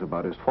nightmares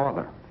about his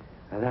father.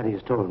 That he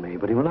has told me,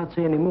 but he will not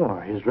say any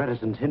more. His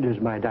reticence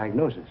hinders my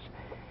diagnosis.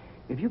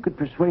 If you could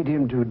persuade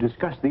him to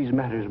discuss these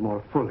matters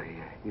more fully,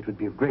 it would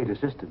be of great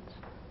assistance.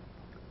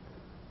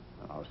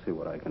 I'll see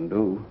what I can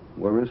do.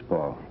 Where is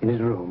Paul? In his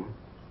room.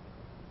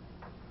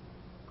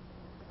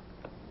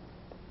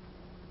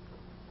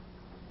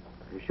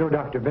 Show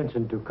Dr.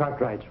 Vincent to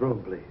Cartwright's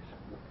room, please.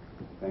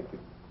 Thank you.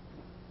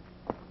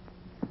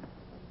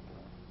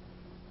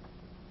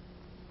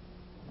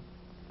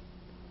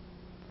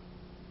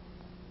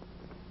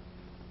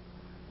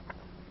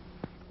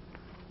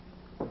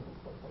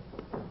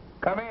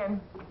 Come in.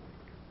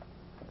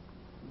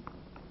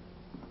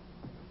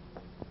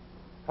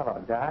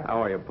 Hello, Doc.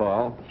 How are you,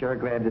 Paul? Sure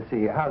glad to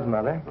see you. How's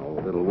Mother? Oh,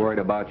 a little worried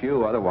about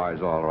you.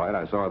 Otherwise, all right.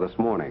 I saw her this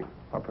morning.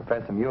 Well,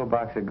 Professor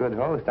Muehlbach's a good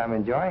host. I'm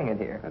enjoying it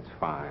here. That's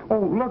fine. Oh,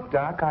 look,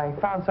 Doc, I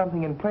found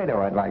something in Plato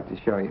I'd like to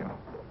show you.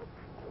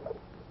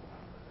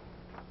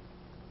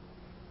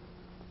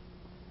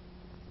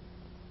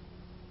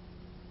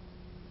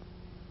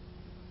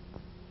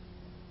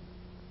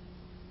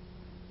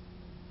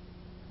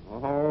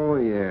 Oh,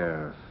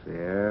 yes,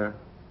 yeah.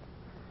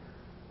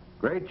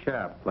 Great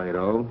chap,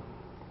 Plato.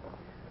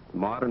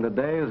 Modern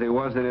today as he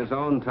was in his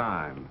own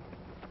time.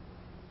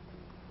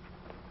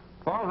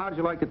 Paul, how'd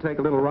you like to take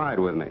a little ride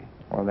with me?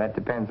 Well, that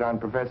depends on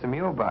Professor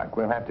Muehlbach.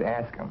 We'll have to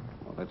ask him.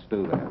 Well, let's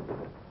do that.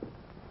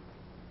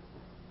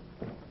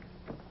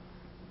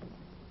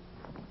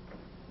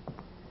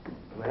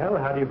 Well,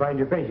 how do you find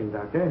your patient,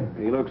 Doctor?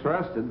 He looks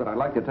rested, but I'd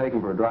like to take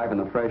him for a drive in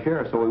the fresh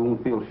air so he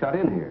won't feel shut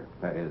in here.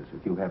 That is,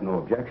 if you have no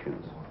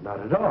objections.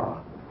 Not at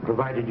all.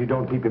 Provided you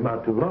don't keep him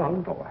out too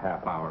long. Oh, a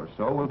half hour or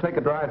so. We'll take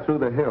a drive through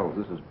the hills.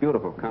 This is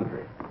beautiful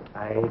country.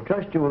 I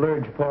trust you will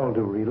urge Paul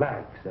to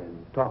relax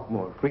and talk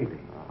more freely.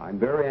 I'm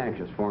very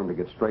anxious for him to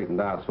get straightened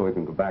out so he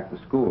can go back to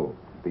school.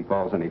 If he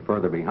falls any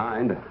further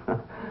behind,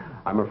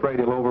 I'm afraid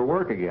he'll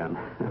overwork again.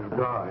 Of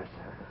course.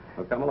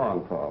 Well, come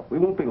along, Paul. We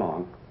won't be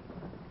long.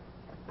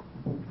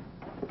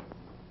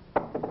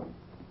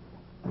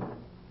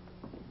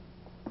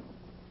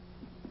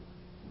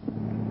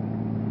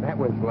 That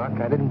was luck.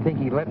 I didn't think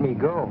he'd let me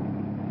go.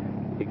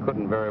 He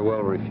couldn't very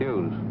well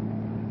refuse.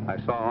 I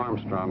saw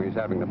Armstrong. He's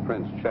having the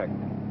prints checked.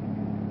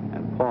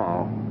 And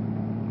Paul,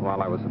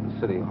 while I was at the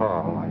city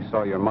hall, I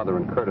saw your mother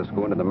and Curtis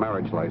go into the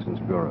marriage license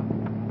bureau.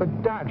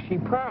 But, Doc, she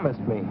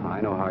promised me.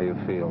 I know how you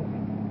feel.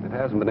 It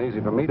hasn't been easy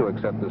for me to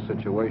accept this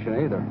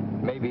situation either.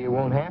 Maybe you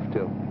won't have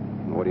to.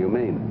 What do you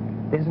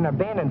mean? There's an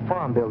abandoned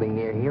farm building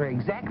near here,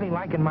 exactly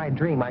like in my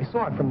dream. I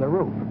saw it from the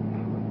roof.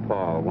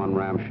 Paul, one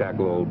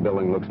ramshackle old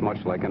building looks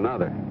much like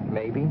another.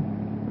 Maybe.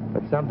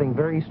 But something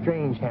very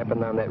strange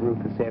happened on that roof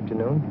this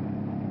afternoon.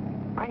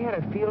 I had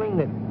a feeling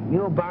that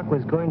Muehlbach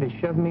was going to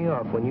shove me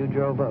off when you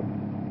drove up.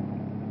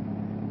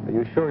 Are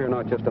you sure you're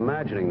not just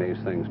imagining these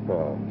things,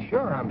 Paul?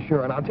 Sure, I'm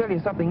sure. And I'll tell you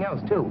something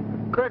else, too.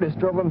 Curtis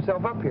drove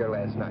himself up here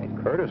last night.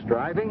 Curtis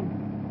driving?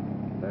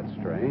 That's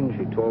strange.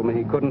 He told me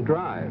he couldn't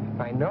drive.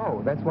 I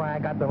know. That's why I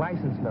got the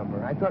license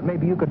number. I thought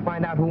maybe you could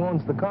find out who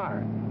owns the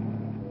car.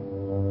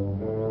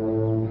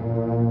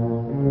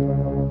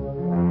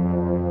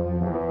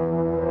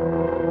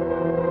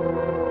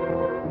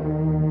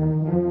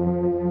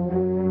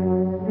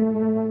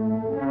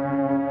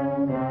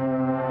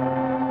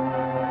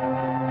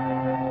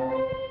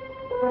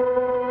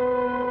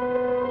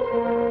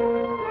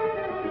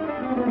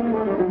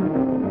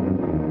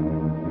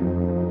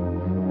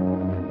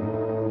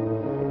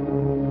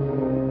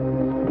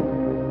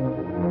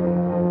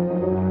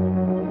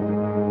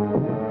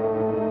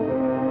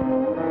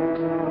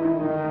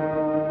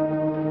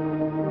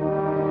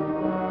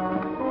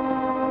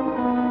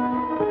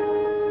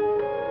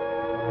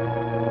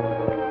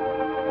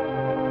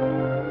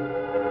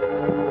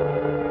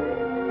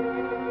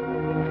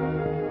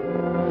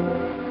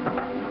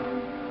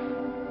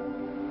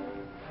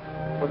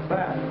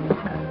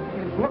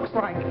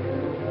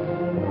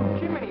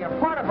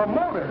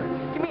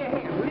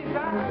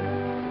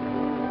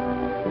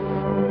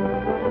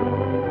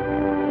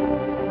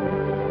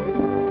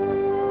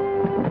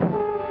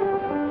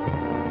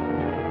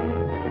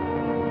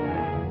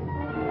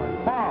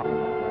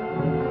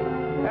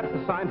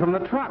 sign from the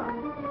truck.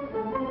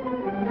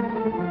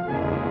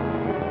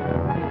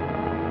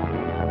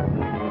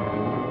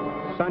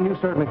 Son, you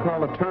certainly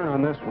called a turn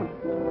on this one.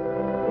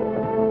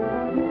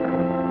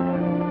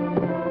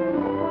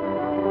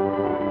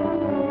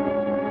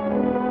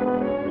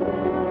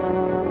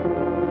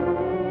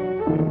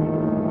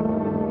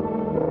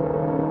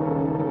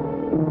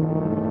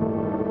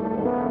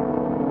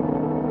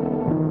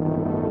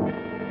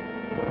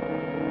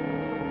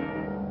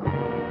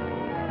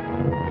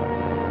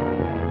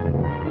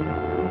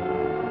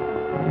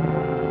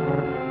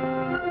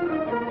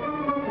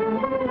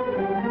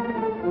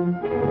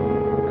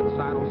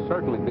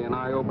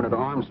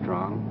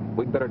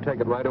 We'd better take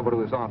it right over to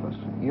his office.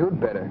 You'd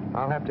better.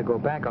 I'll have to go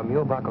back or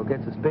Muehlbach will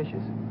get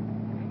suspicious.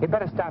 You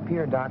better stop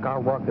here, Doc.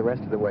 I'll walk the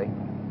rest of the way.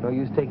 No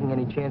use taking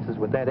any chances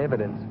with that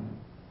evidence.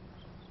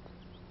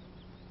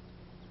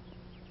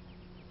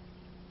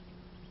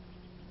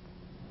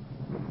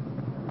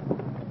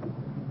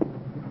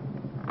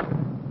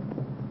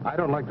 I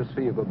don't like to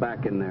see you go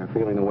back in there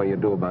feeling the way you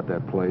do about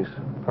that place.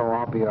 Oh,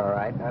 I'll be all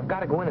right. I've got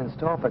to go in and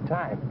stall for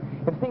time.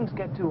 If things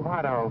get too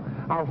hot, I'll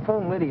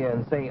phone Lydia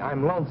and say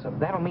I'm lonesome.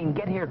 That'll mean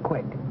get here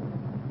quick.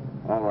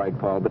 All right,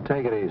 Paul, but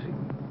take it easy.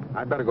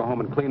 I'd better go home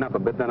and clean up a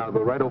bit, then I'll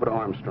go right over to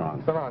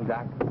Armstrong. So long,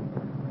 Doc.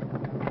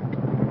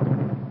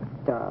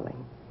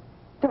 Darling,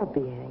 don't be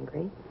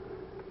angry.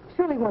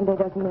 Surely one day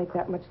doesn't make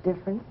that much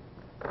difference.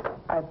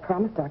 I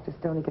promised Dr.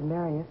 Stone he could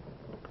marry us.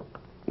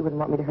 You wouldn't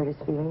want me to hurt his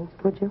feelings,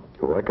 would you?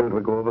 Why can't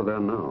we go over there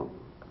now?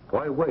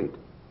 Why wait?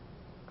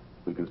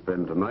 We can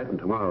spend tonight and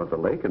tomorrow at the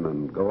lake and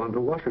then go on to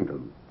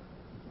Washington.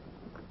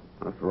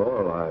 After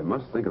all, I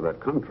must think of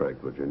that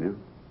contract, Virginia.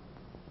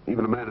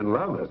 Even a man in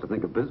love has to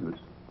think of business.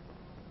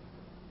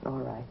 All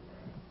right.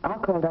 I'll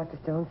call Dr.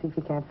 Stone, see if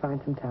he can't find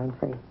some time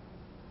free.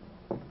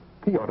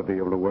 He ought to be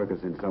able to work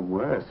us in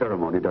somewhere. A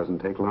ceremony doesn't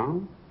take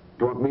long.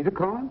 Do you want me to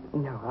call him?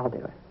 No, I'll do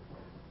it.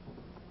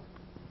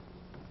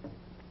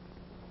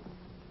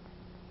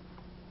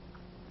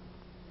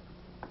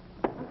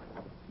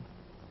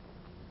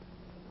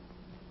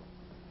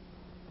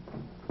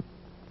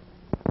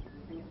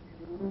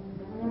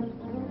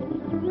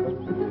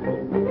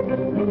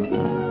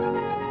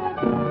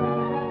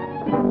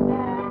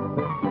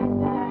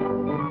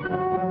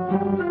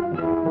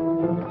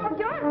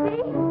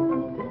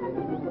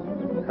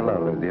 Hello,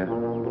 Lydia.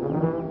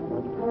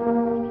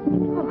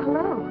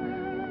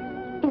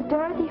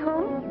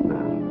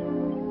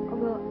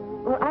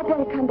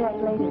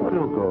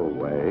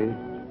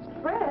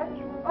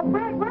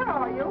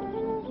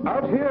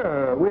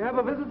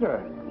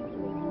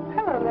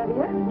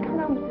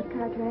 Hello, Mrs.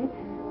 Cartwright.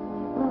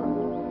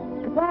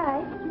 Well,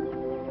 goodbye.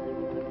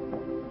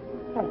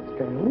 That's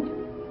strange.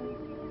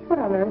 What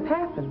on earth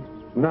happened?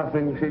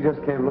 Nothing. She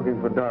just came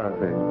looking for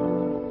Dorothy.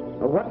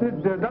 What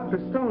did Dr.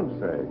 Stone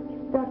say?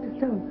 Dr.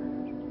 Stone?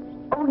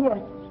 Oh,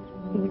 yes.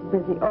 He's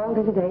busy all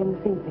day today and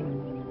this evening.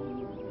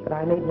 But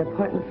I made an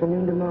appointment for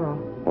noon tomorrow.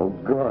 Oh,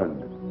 good.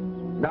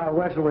 Now,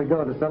 where shall we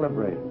go to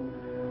celebrate?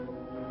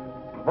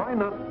 Why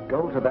not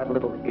go to that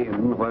little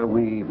inn where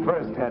we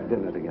first had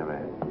dinner together?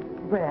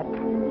 Brett,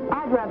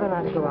 I'd rather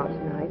not go out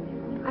tonight.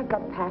 I've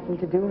got packing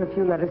to do and a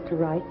few letters to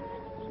write.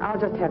 I'll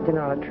just have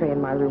dinner on a tray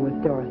in my room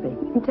with Dorothy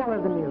and tell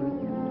her the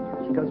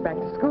news. She goes back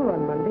to school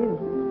on Monday,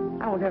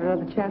 and I won't have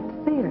another chance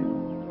to see her.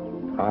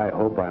 I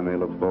hope I may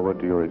look forward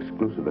to your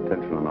exclusive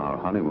attention on our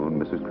honeymoon,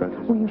 Mrs. Curtis.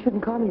 Well, you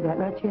shouldn't call me that,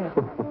 not yet.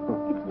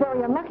 It's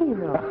very unlucky, you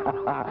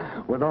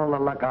know. With all the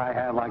luck I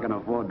have, I can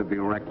afford to be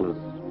reckless.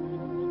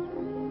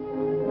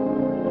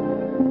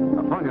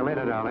 I'll phone you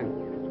later, darling.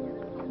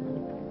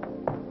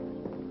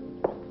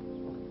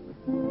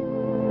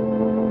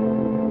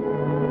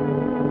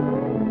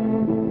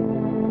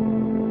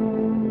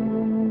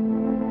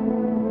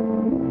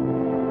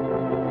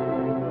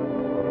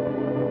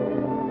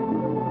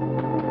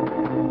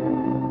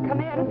 Come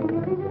in.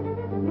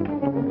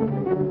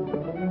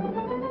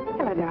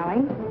 Hello,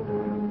 darling.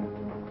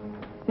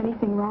 Is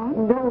anything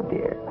wrong? No,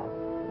 dear.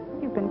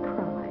 You've been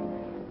crying.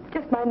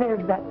 Just my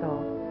nerves, that's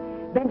all.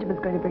 Benjamin's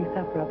going to bring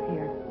supper up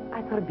here.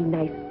 I thought it'd be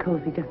nice and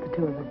cozy, just the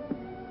two of us.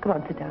 Come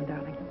on, sit down,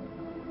 darling.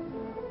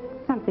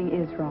 Something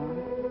is wrong.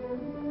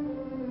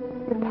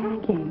 You're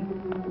packing.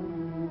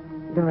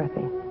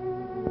 Dorothy,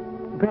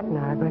 Brett and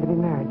I are going to be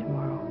married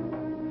tomorrow.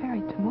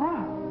 Married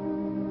tomorrow?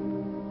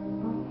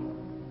 Oh.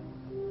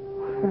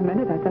 For a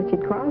minute, I thought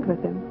you'd quarreled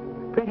with him.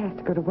 Brett has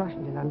to go to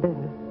Washington on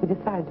business. We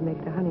decided to make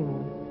it a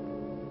honeymoon.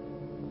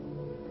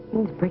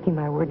 He's breaking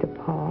my word to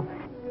Paul.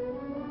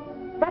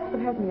 That's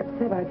what has me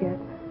upset, I guess.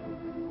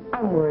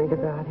 I'm worried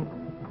about him.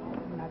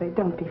 Mother,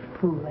 don't be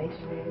foolish.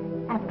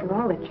 After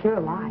all, it's your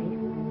life.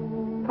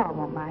 Paul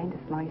won't mind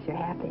as long as you're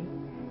happy.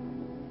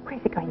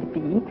 Where's it going to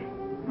be?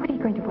 What are you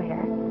going to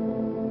wear?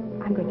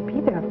 I'm going to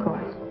be there, of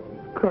course.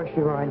 Of course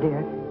you are,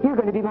 dear. You're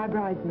going to be my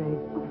bridesmaid.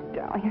 Oh,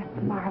 darling,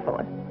 that's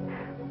marvelous.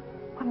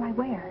 What'll I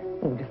wear?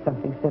 Oh, just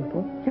something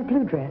simple. Your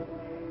blue dress.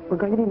 We're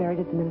going to be married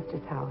at the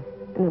minister's house,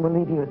 and then we'll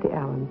leave you at the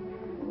Allens.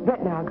 Brett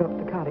and I'll go up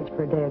to the cottage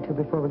for a day or two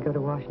before we go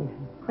to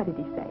Washington. What did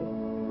he say?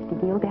 Did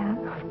he kneel down?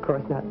 Of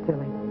course not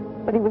silly.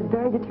 But he was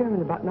very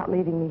determined about not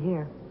leaving me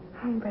here.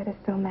 Oh, Brett is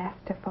so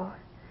masterful.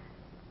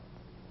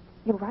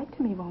 You'll write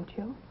to me, won't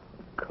you?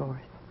 Of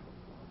course.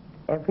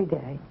 Every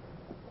day.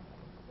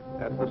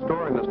 That's the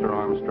story, Mr.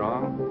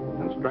 Armstrong.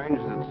 And strange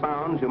as it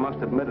sounds, you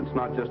must admit it's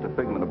not just a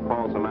figment of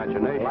Paul's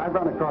imagination. Well, I've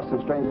run across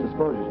some strange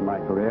disclosures in my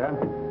career,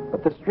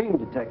 but the stream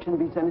detection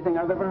beats anything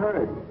I've ever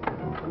heard.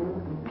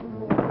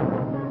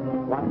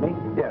 Want me?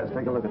 Yes,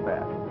 take a look at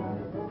that.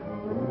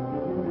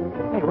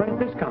 Hey, where did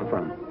this come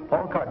from?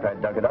 Paul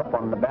Cartwright dug it up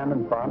on an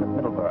abandoned farm at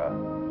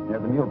Middleborough, near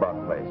the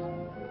Mulebach place.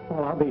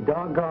 Well, I'll be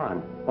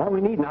doggone. All we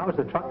need now is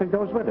the truck that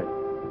goes with it.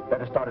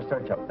 Better start a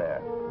search up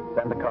there.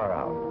 Send the car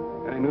out.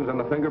 Any news on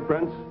the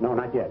fingerprints? No,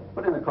 not yet.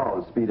 Put in a call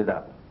and speed it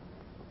up.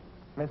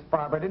 Miss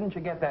Farber, didn't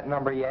you get that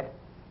number yet?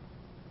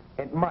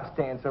 It must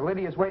answer.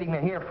 Lydia's waiting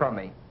to hear from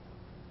me.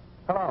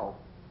 Hello?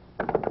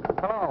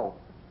 Hello?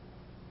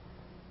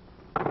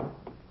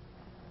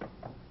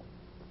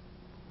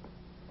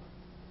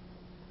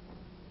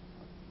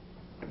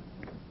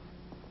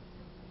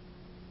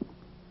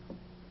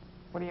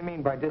 What do you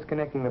mean by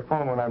disconnecting the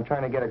phone when I'm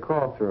trying to get a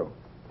call through?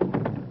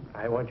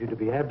 I want you to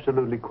be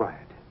absolutely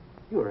quiet.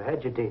 You are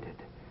agitated.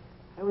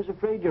 I was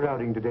afraid your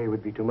outing today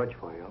would be too much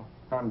for you.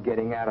 I'm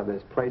getting out of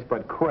this place,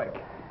 but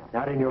quick.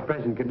 Not in your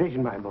present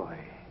condition, my boy.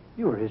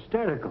 You are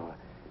hysterical.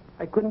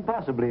 I couldn't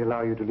possibly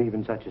allow you to leave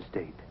in such a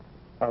state.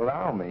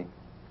 Allow me?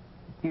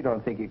 You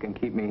don't think you can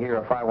keep me here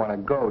if I want to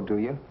go, do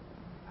you?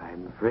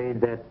 I'm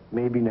afraid that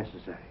may be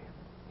necessary.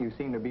 You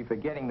seem to be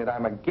forgetting that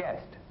I'm a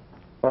guest.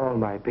 All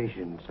my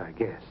patients are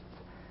guests.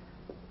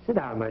 Sit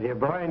down, my dear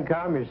boy, and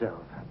calm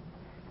yourself.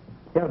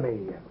 Tell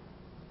me,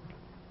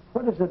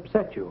 what has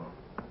upset you?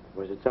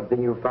 Was it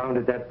something you found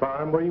at that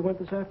farm where you went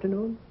this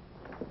afternoon?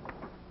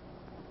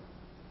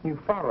 You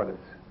followed us.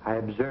 I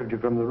observed you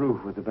from the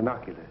roof with the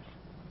binoculars.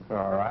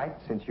 All right,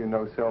 since you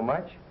know so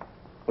much.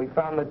 We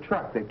found the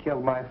truck that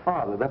killed my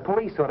father. The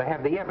police ought to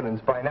have the evidence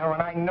by now,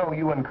 and I know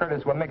you and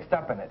Curtis were mixed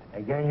up in it.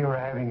 Again, you were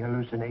having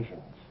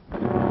hallucinations.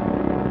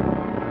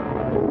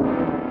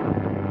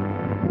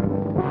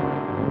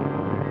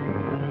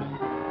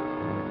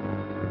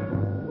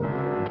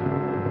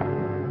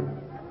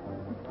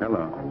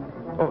 Hello.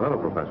 Oh, hello,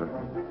 Professor.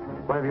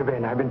 Where have you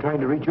been? I've been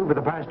trying to reach you for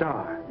the past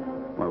hour.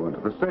 I went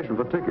to the station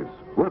for tickets.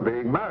 We're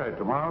being married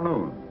tomorrow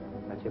noon.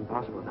 That's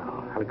impossible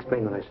now. I'll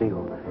explain when I see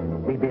you.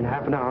 Meet me in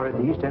half an hour at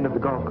the east end of the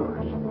golf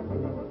course.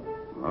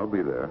 I'll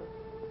be there.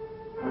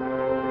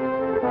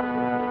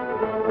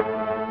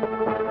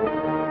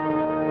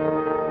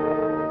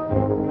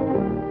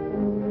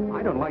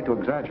 I don't like to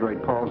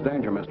exaggerate Paul's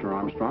danger, Mr.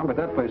 Armstrong, but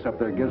that place up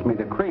there gives me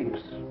the creeps.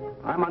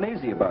 I'm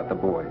uneasy about the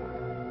boy.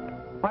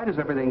 Why does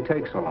everything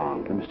take so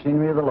long? The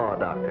machinery of the law,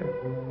 Doctor.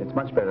 It's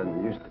much better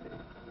than it used to be.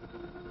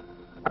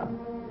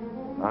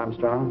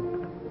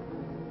 Armstrong?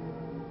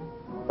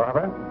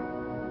 Farber?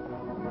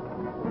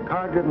 The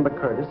car driven by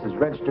Curtis is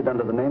registered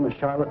under the name of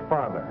Charlotte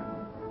Farber.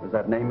 Does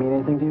that name mean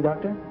anything to you,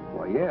 Doctor?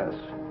 Why, yes.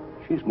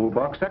 She's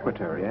Mulebach's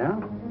secretary.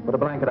 Yeah? Put a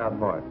blanket out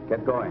for it.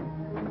 Get going.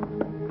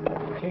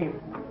 Chief,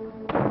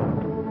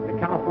 the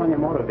California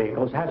Motor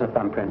Vehicles has a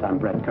thumbprint on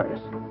Brett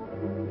Curtis.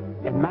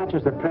 It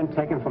matches the print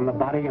taken from the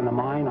body in the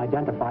mine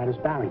identified as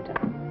Barrington.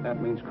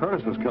 That means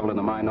Curtis was killed in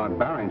the mine, not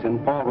Barrington.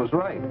 Paul was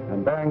right.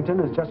 And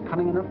Barrington is just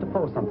cunning enough to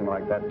pull something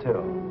like that,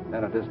 too.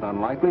 Then it isn't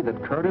unlikely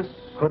that Curtis...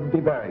 Could be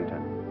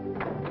Barrington.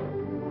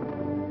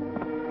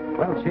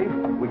 Well, Chief,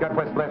 we got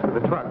what's left of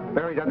the truck,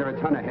 buried under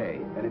a ton of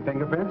hay. Any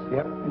fingerprints?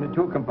 Yep, in the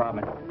tool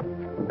compartment.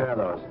 Compare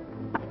those.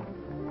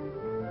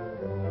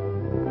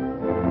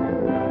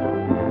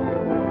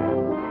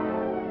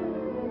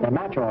 They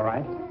match all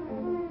right.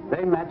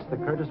 They match the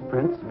Curtis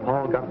prints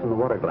Paul got from the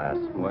water glass.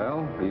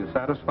 Well, are you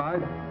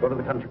satisfied? Go to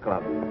the country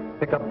club.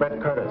 Pick up Brett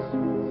Curtis.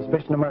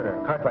 Suspicion of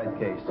murder. Cartwright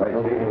case.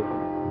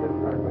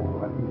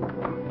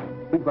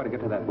 We've got to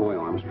get to that boy,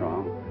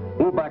 Armstrong.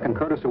 Mulebach and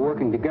Curtis are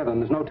working together, and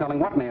there's no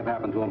telling what may have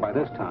happened to him by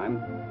this time.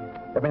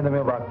 Get me in the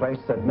Mulebach place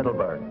at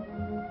Middleburg.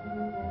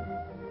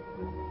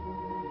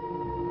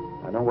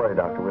 Now, don't worry,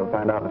 Doctor. We'll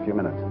find out in a few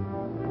minutes.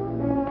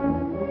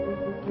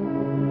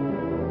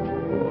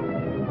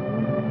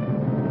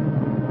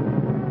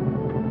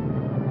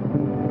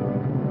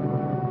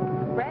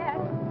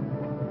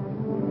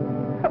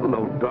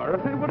 Hello,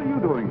 Dorothy. What are you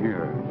doing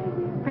here?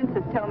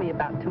 Princess told me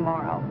about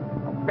tomorrow.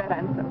 Oh, Brett,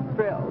 I'm so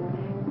thrilled.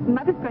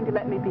 Mother's going to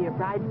let me be a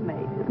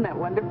bridesmaid. Isn't that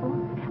wonderful?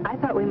 I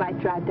thought we might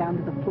drive down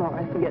to the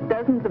florist and get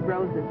dozens of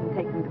roses and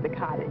take them to the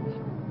cottage.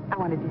 I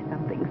want to do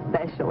something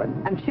special, and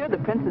I'm sure the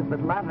princess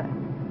would love it.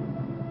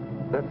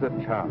 That's a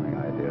charming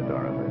idea,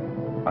 Dorothy.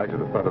 I should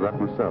have thought of that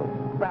myself.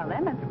 Well,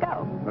 then, let's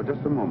go. Now,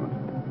 just a moment.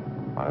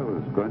 I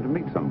was going to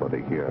meet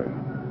somebody here.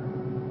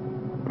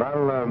 But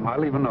I'll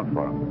leave a note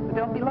for him. But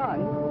don't be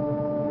long.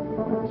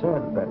 Sir,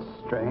 that's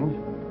strange.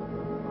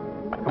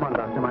 Come on,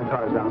 Doctor. My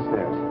car is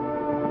downstairs.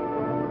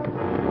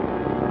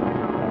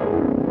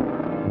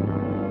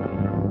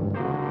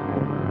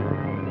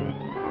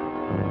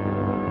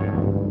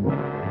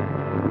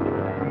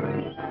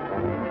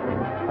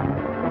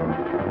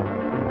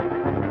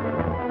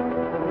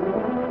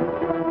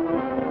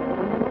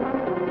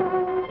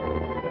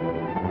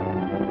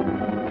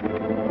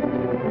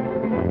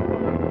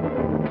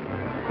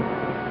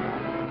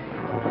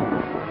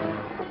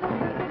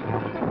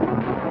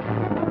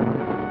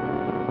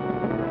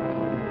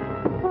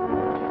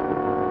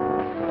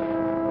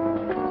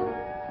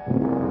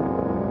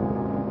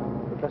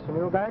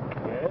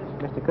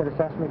 Mr. Curtis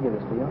asked me to give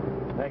this to you.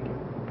 Thank you.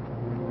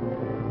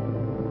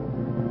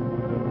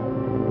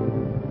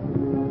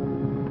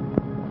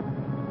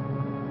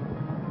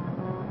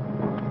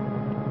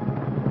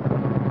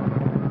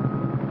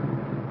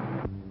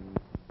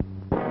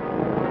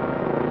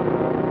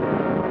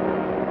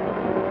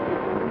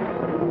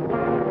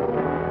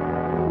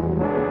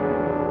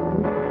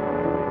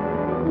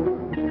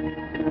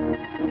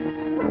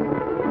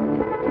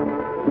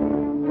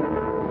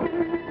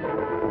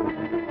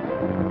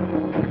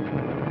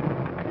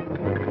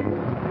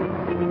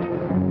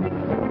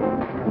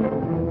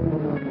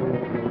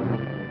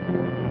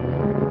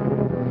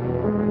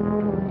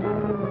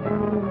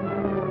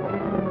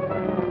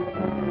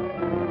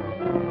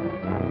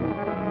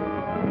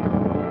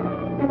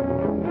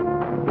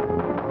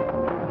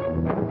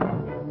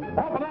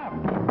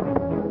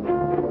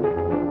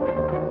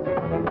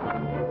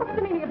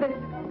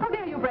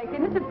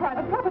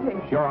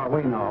 Sure,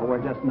 we know. We're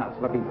just nuts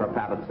looking for a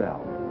padded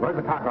cell. Where's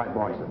the Cartwright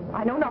boys?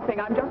 I know nothing.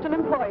 I'm just an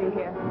employee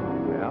here.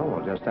 Well,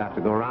 we'll just have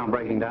to go around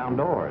breaking down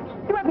doors.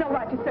 You have no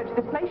right to search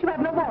this place. You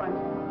have no warrant.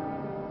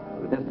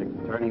 The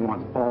district attorney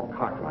wants Paul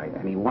Cartwright,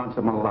 and he wants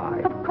him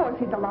alive. Of course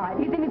he's alive.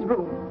 He's in his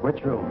room.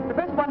 Which room? The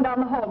first one down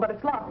the hall, but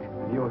it's locked.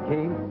 Have you a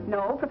key?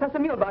 No, Professor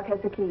Muehlbach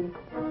has the key.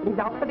 He's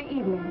out for the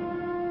evening.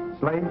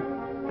 Slade,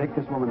 take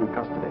this woman in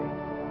custody.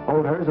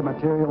 Hold her as a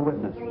material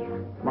witness.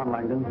 Come on,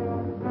 Langdon.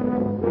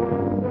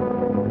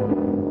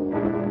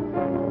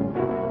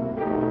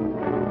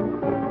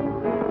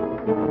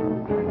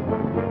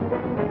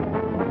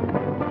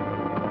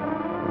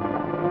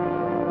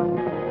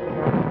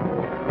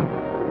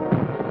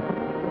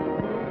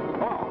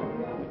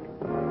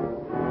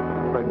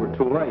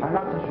 Too late. I'm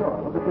not so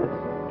sure. Look at this.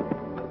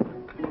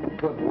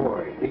 Good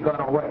boy. He got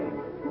away.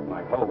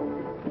 I hope.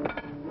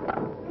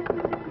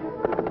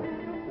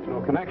 There's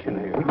no connection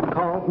here. We can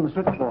call from the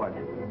switchboard.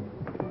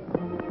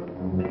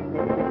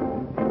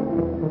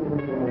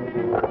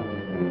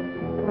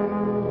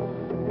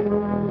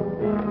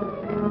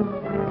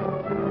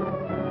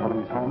 Calling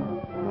his home?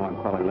 No, I'm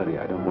calling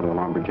Lydia. I don't want to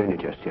alarm Virginia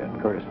just yet.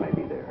 Curtis may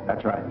be there.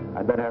 That's right.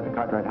 I'd better have the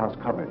Cartwright house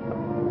covered.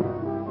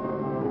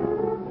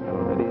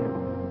 Hello, Lydia.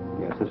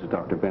 Yes, this is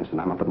Dr. Benson.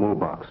 I'm up at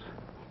Moolbox.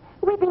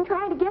 We've been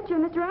trying to get you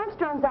in Mr.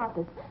 Armstrong's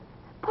office.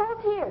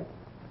 Paul's here.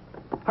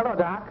 Hello,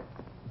 Doc.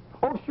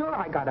 Oh, sure,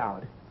 I got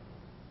out.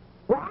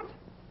 What?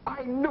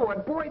 I knew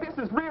it. Boy, this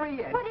is really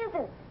it. What is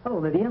it? Hello,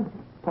 Lydia.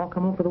 Paul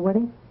come home for the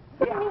wedding?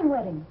 What do you mean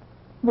wedding?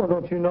 Well,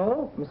 don't you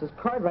know? Mrs.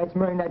 Cartwright's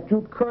marrying that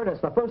Duke Curtis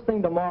the first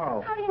thing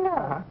tomorrow. How do you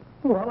know?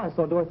 Well, I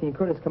saw Dorothy and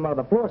Curtis come out of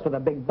the florist with a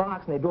big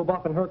box, and they drove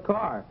off in her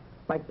car.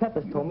 Mike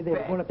Pepis told me they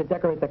were going up to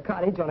decorate the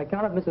cottage on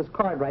account of Mrs.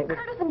 Cartwright.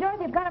 Curtis and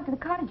Dorothy have gone up to the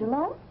cottage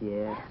alone?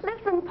 Yes.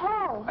 Listen,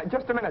 Paul.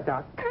 Just a minute,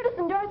 Doc. Curtis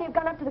and Dorothy have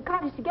gone up to the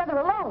cottage together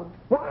alone.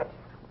 What?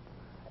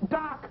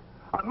 Doc,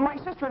 my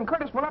sister and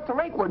Curtis went up to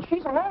Lakewood.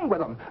 She's alone with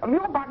them.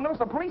 Muehlbach knows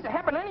the police are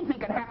happen. Anything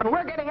can happen.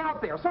 We're getting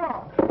out there. So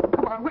long.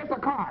 Come on, where's the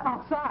car?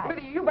 Outside.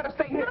 Lydia, you better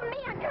stay here. Not me.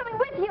 I'm coming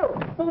with you.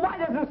 Well, why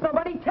doesn't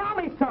somebody tell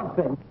me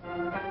something?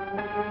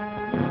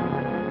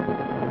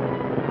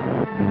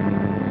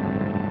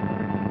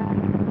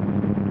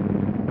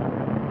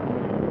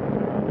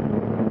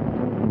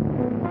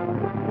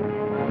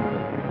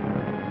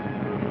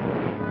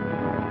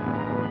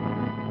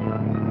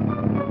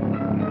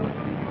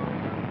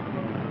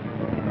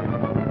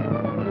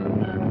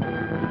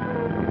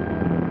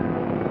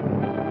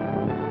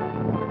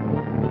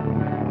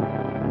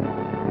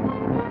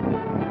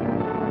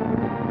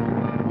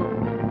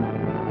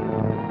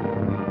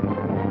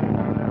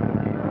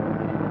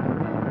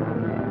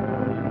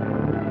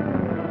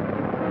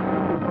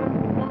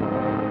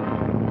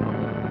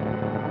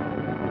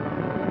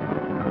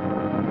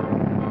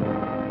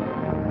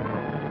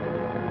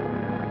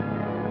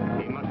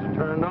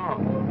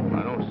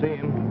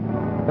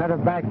 Better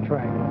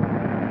backtrack.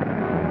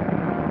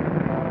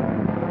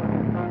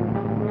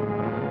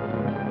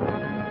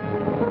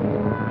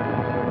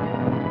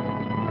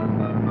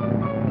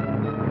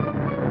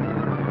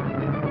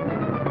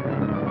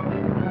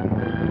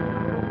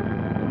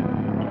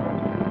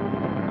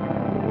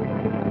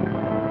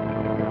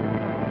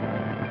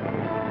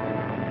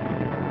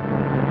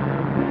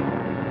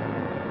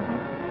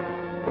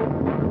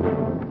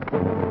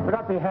 Put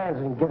up your hands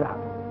and get out.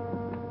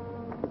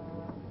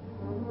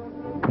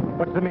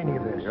 What's the meaning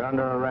of this? You're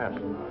under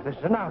arrest. This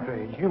is an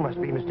outrage. You must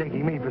be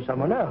mistaking me for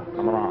someone else.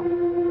 Come along.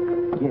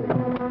 Yeah.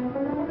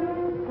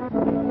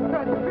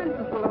 But the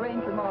princess will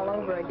arrange them all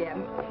over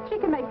again. She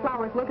can make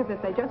flowers look as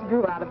if they just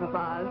grew out of a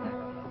vase.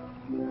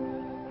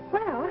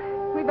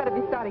 Well, we better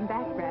be starting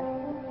back, Brett.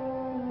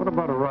 What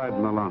about a ride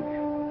in the lunch?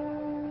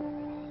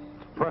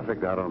 It's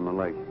perfect out on the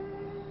lake.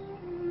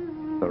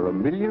 There are a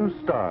million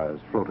stars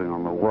floating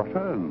on the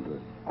water, and the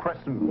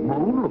crescent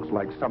moon looks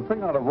like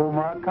something out of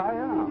Omar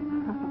Khayyam.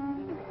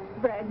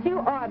 Brett, you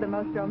are the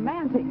most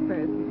romantic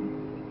person.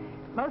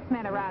 Most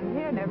men around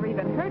here never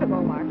even heard of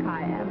Omar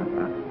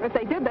Khayyam. If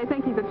they did, they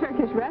think he's a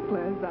Turkish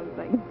wrestler or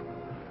something.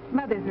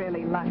 Mother's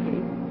really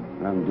lucky.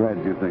 I'm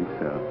glad you think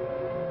so.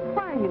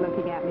 Why are you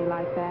looking at me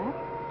like that?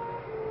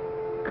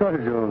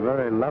 course, you're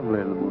very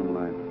lovely in the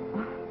moonlight.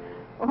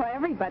 Oh,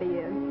 everybody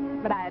is.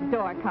 But I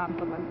adore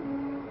compliments.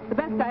 The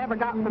best I ever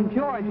got from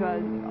George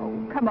was,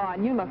 oh, come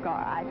on, you look all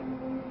right.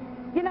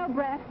 You know,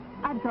 Brett,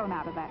 I've grown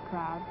out of that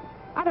crowd.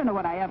 I don't know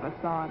what I ever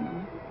saw in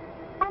them.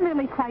 I'm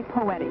really quite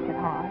poetic at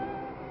heart.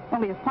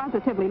 Only it's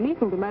positively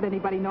lethal to let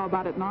anybody know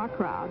about it in our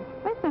crowd.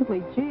 They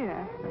simply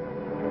jeer.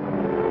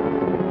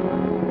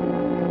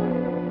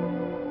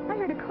 I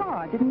heard a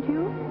car, didn't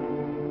you?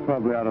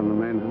 Probably out on the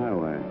main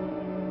highway.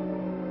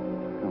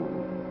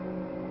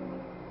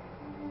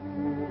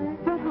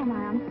 Don't hold my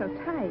arm so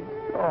tight.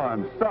 Oh,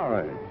 I'm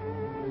sorry.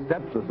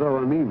 Steps are so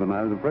uneven,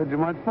 I was afraid you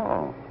might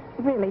fall.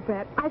 Really,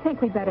 Brett, I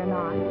think we'd better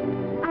not.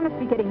 I must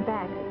be getting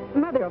back.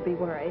 Mother will be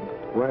worried.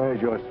 Where's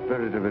your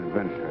spirit of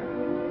adventure?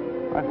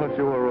 I thought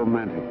you were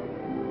romantic.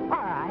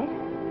 All right.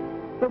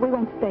 But we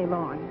won't stay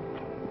long.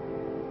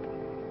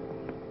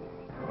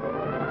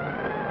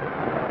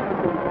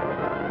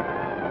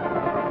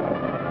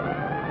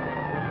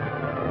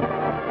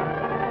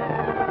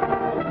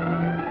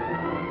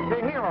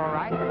 They're here, all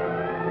right.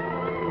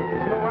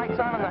 There's no lights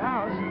on in the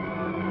house.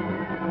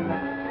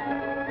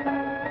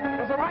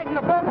 There's a light in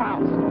the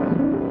boathouse.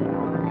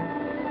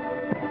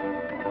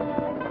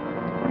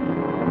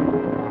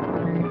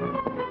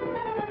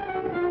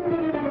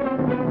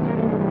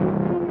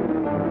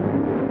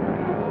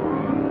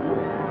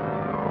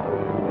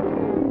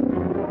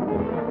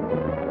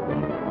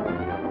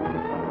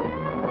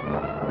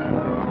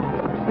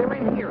 They're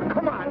in here.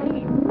 Come on,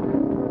 eat.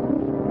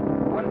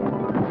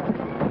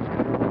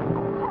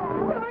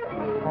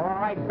 All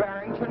right,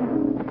 Barrington.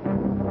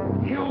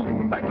 You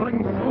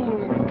meddling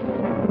fool.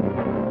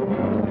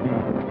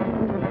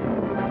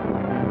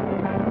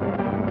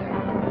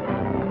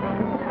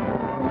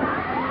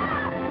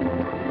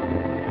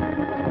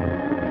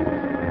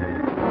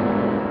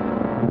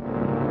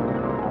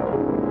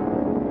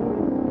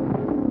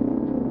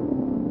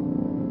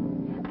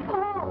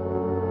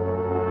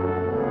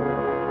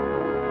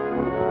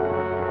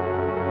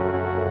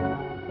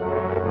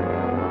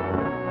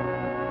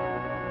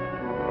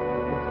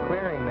 It's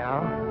clearing now.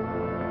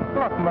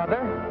 Look,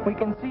 Mother, we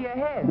can see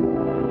ahead.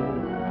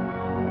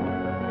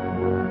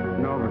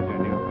 No,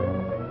 Virginia.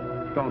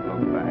 Don't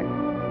look back.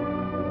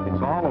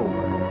 It's all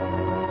over.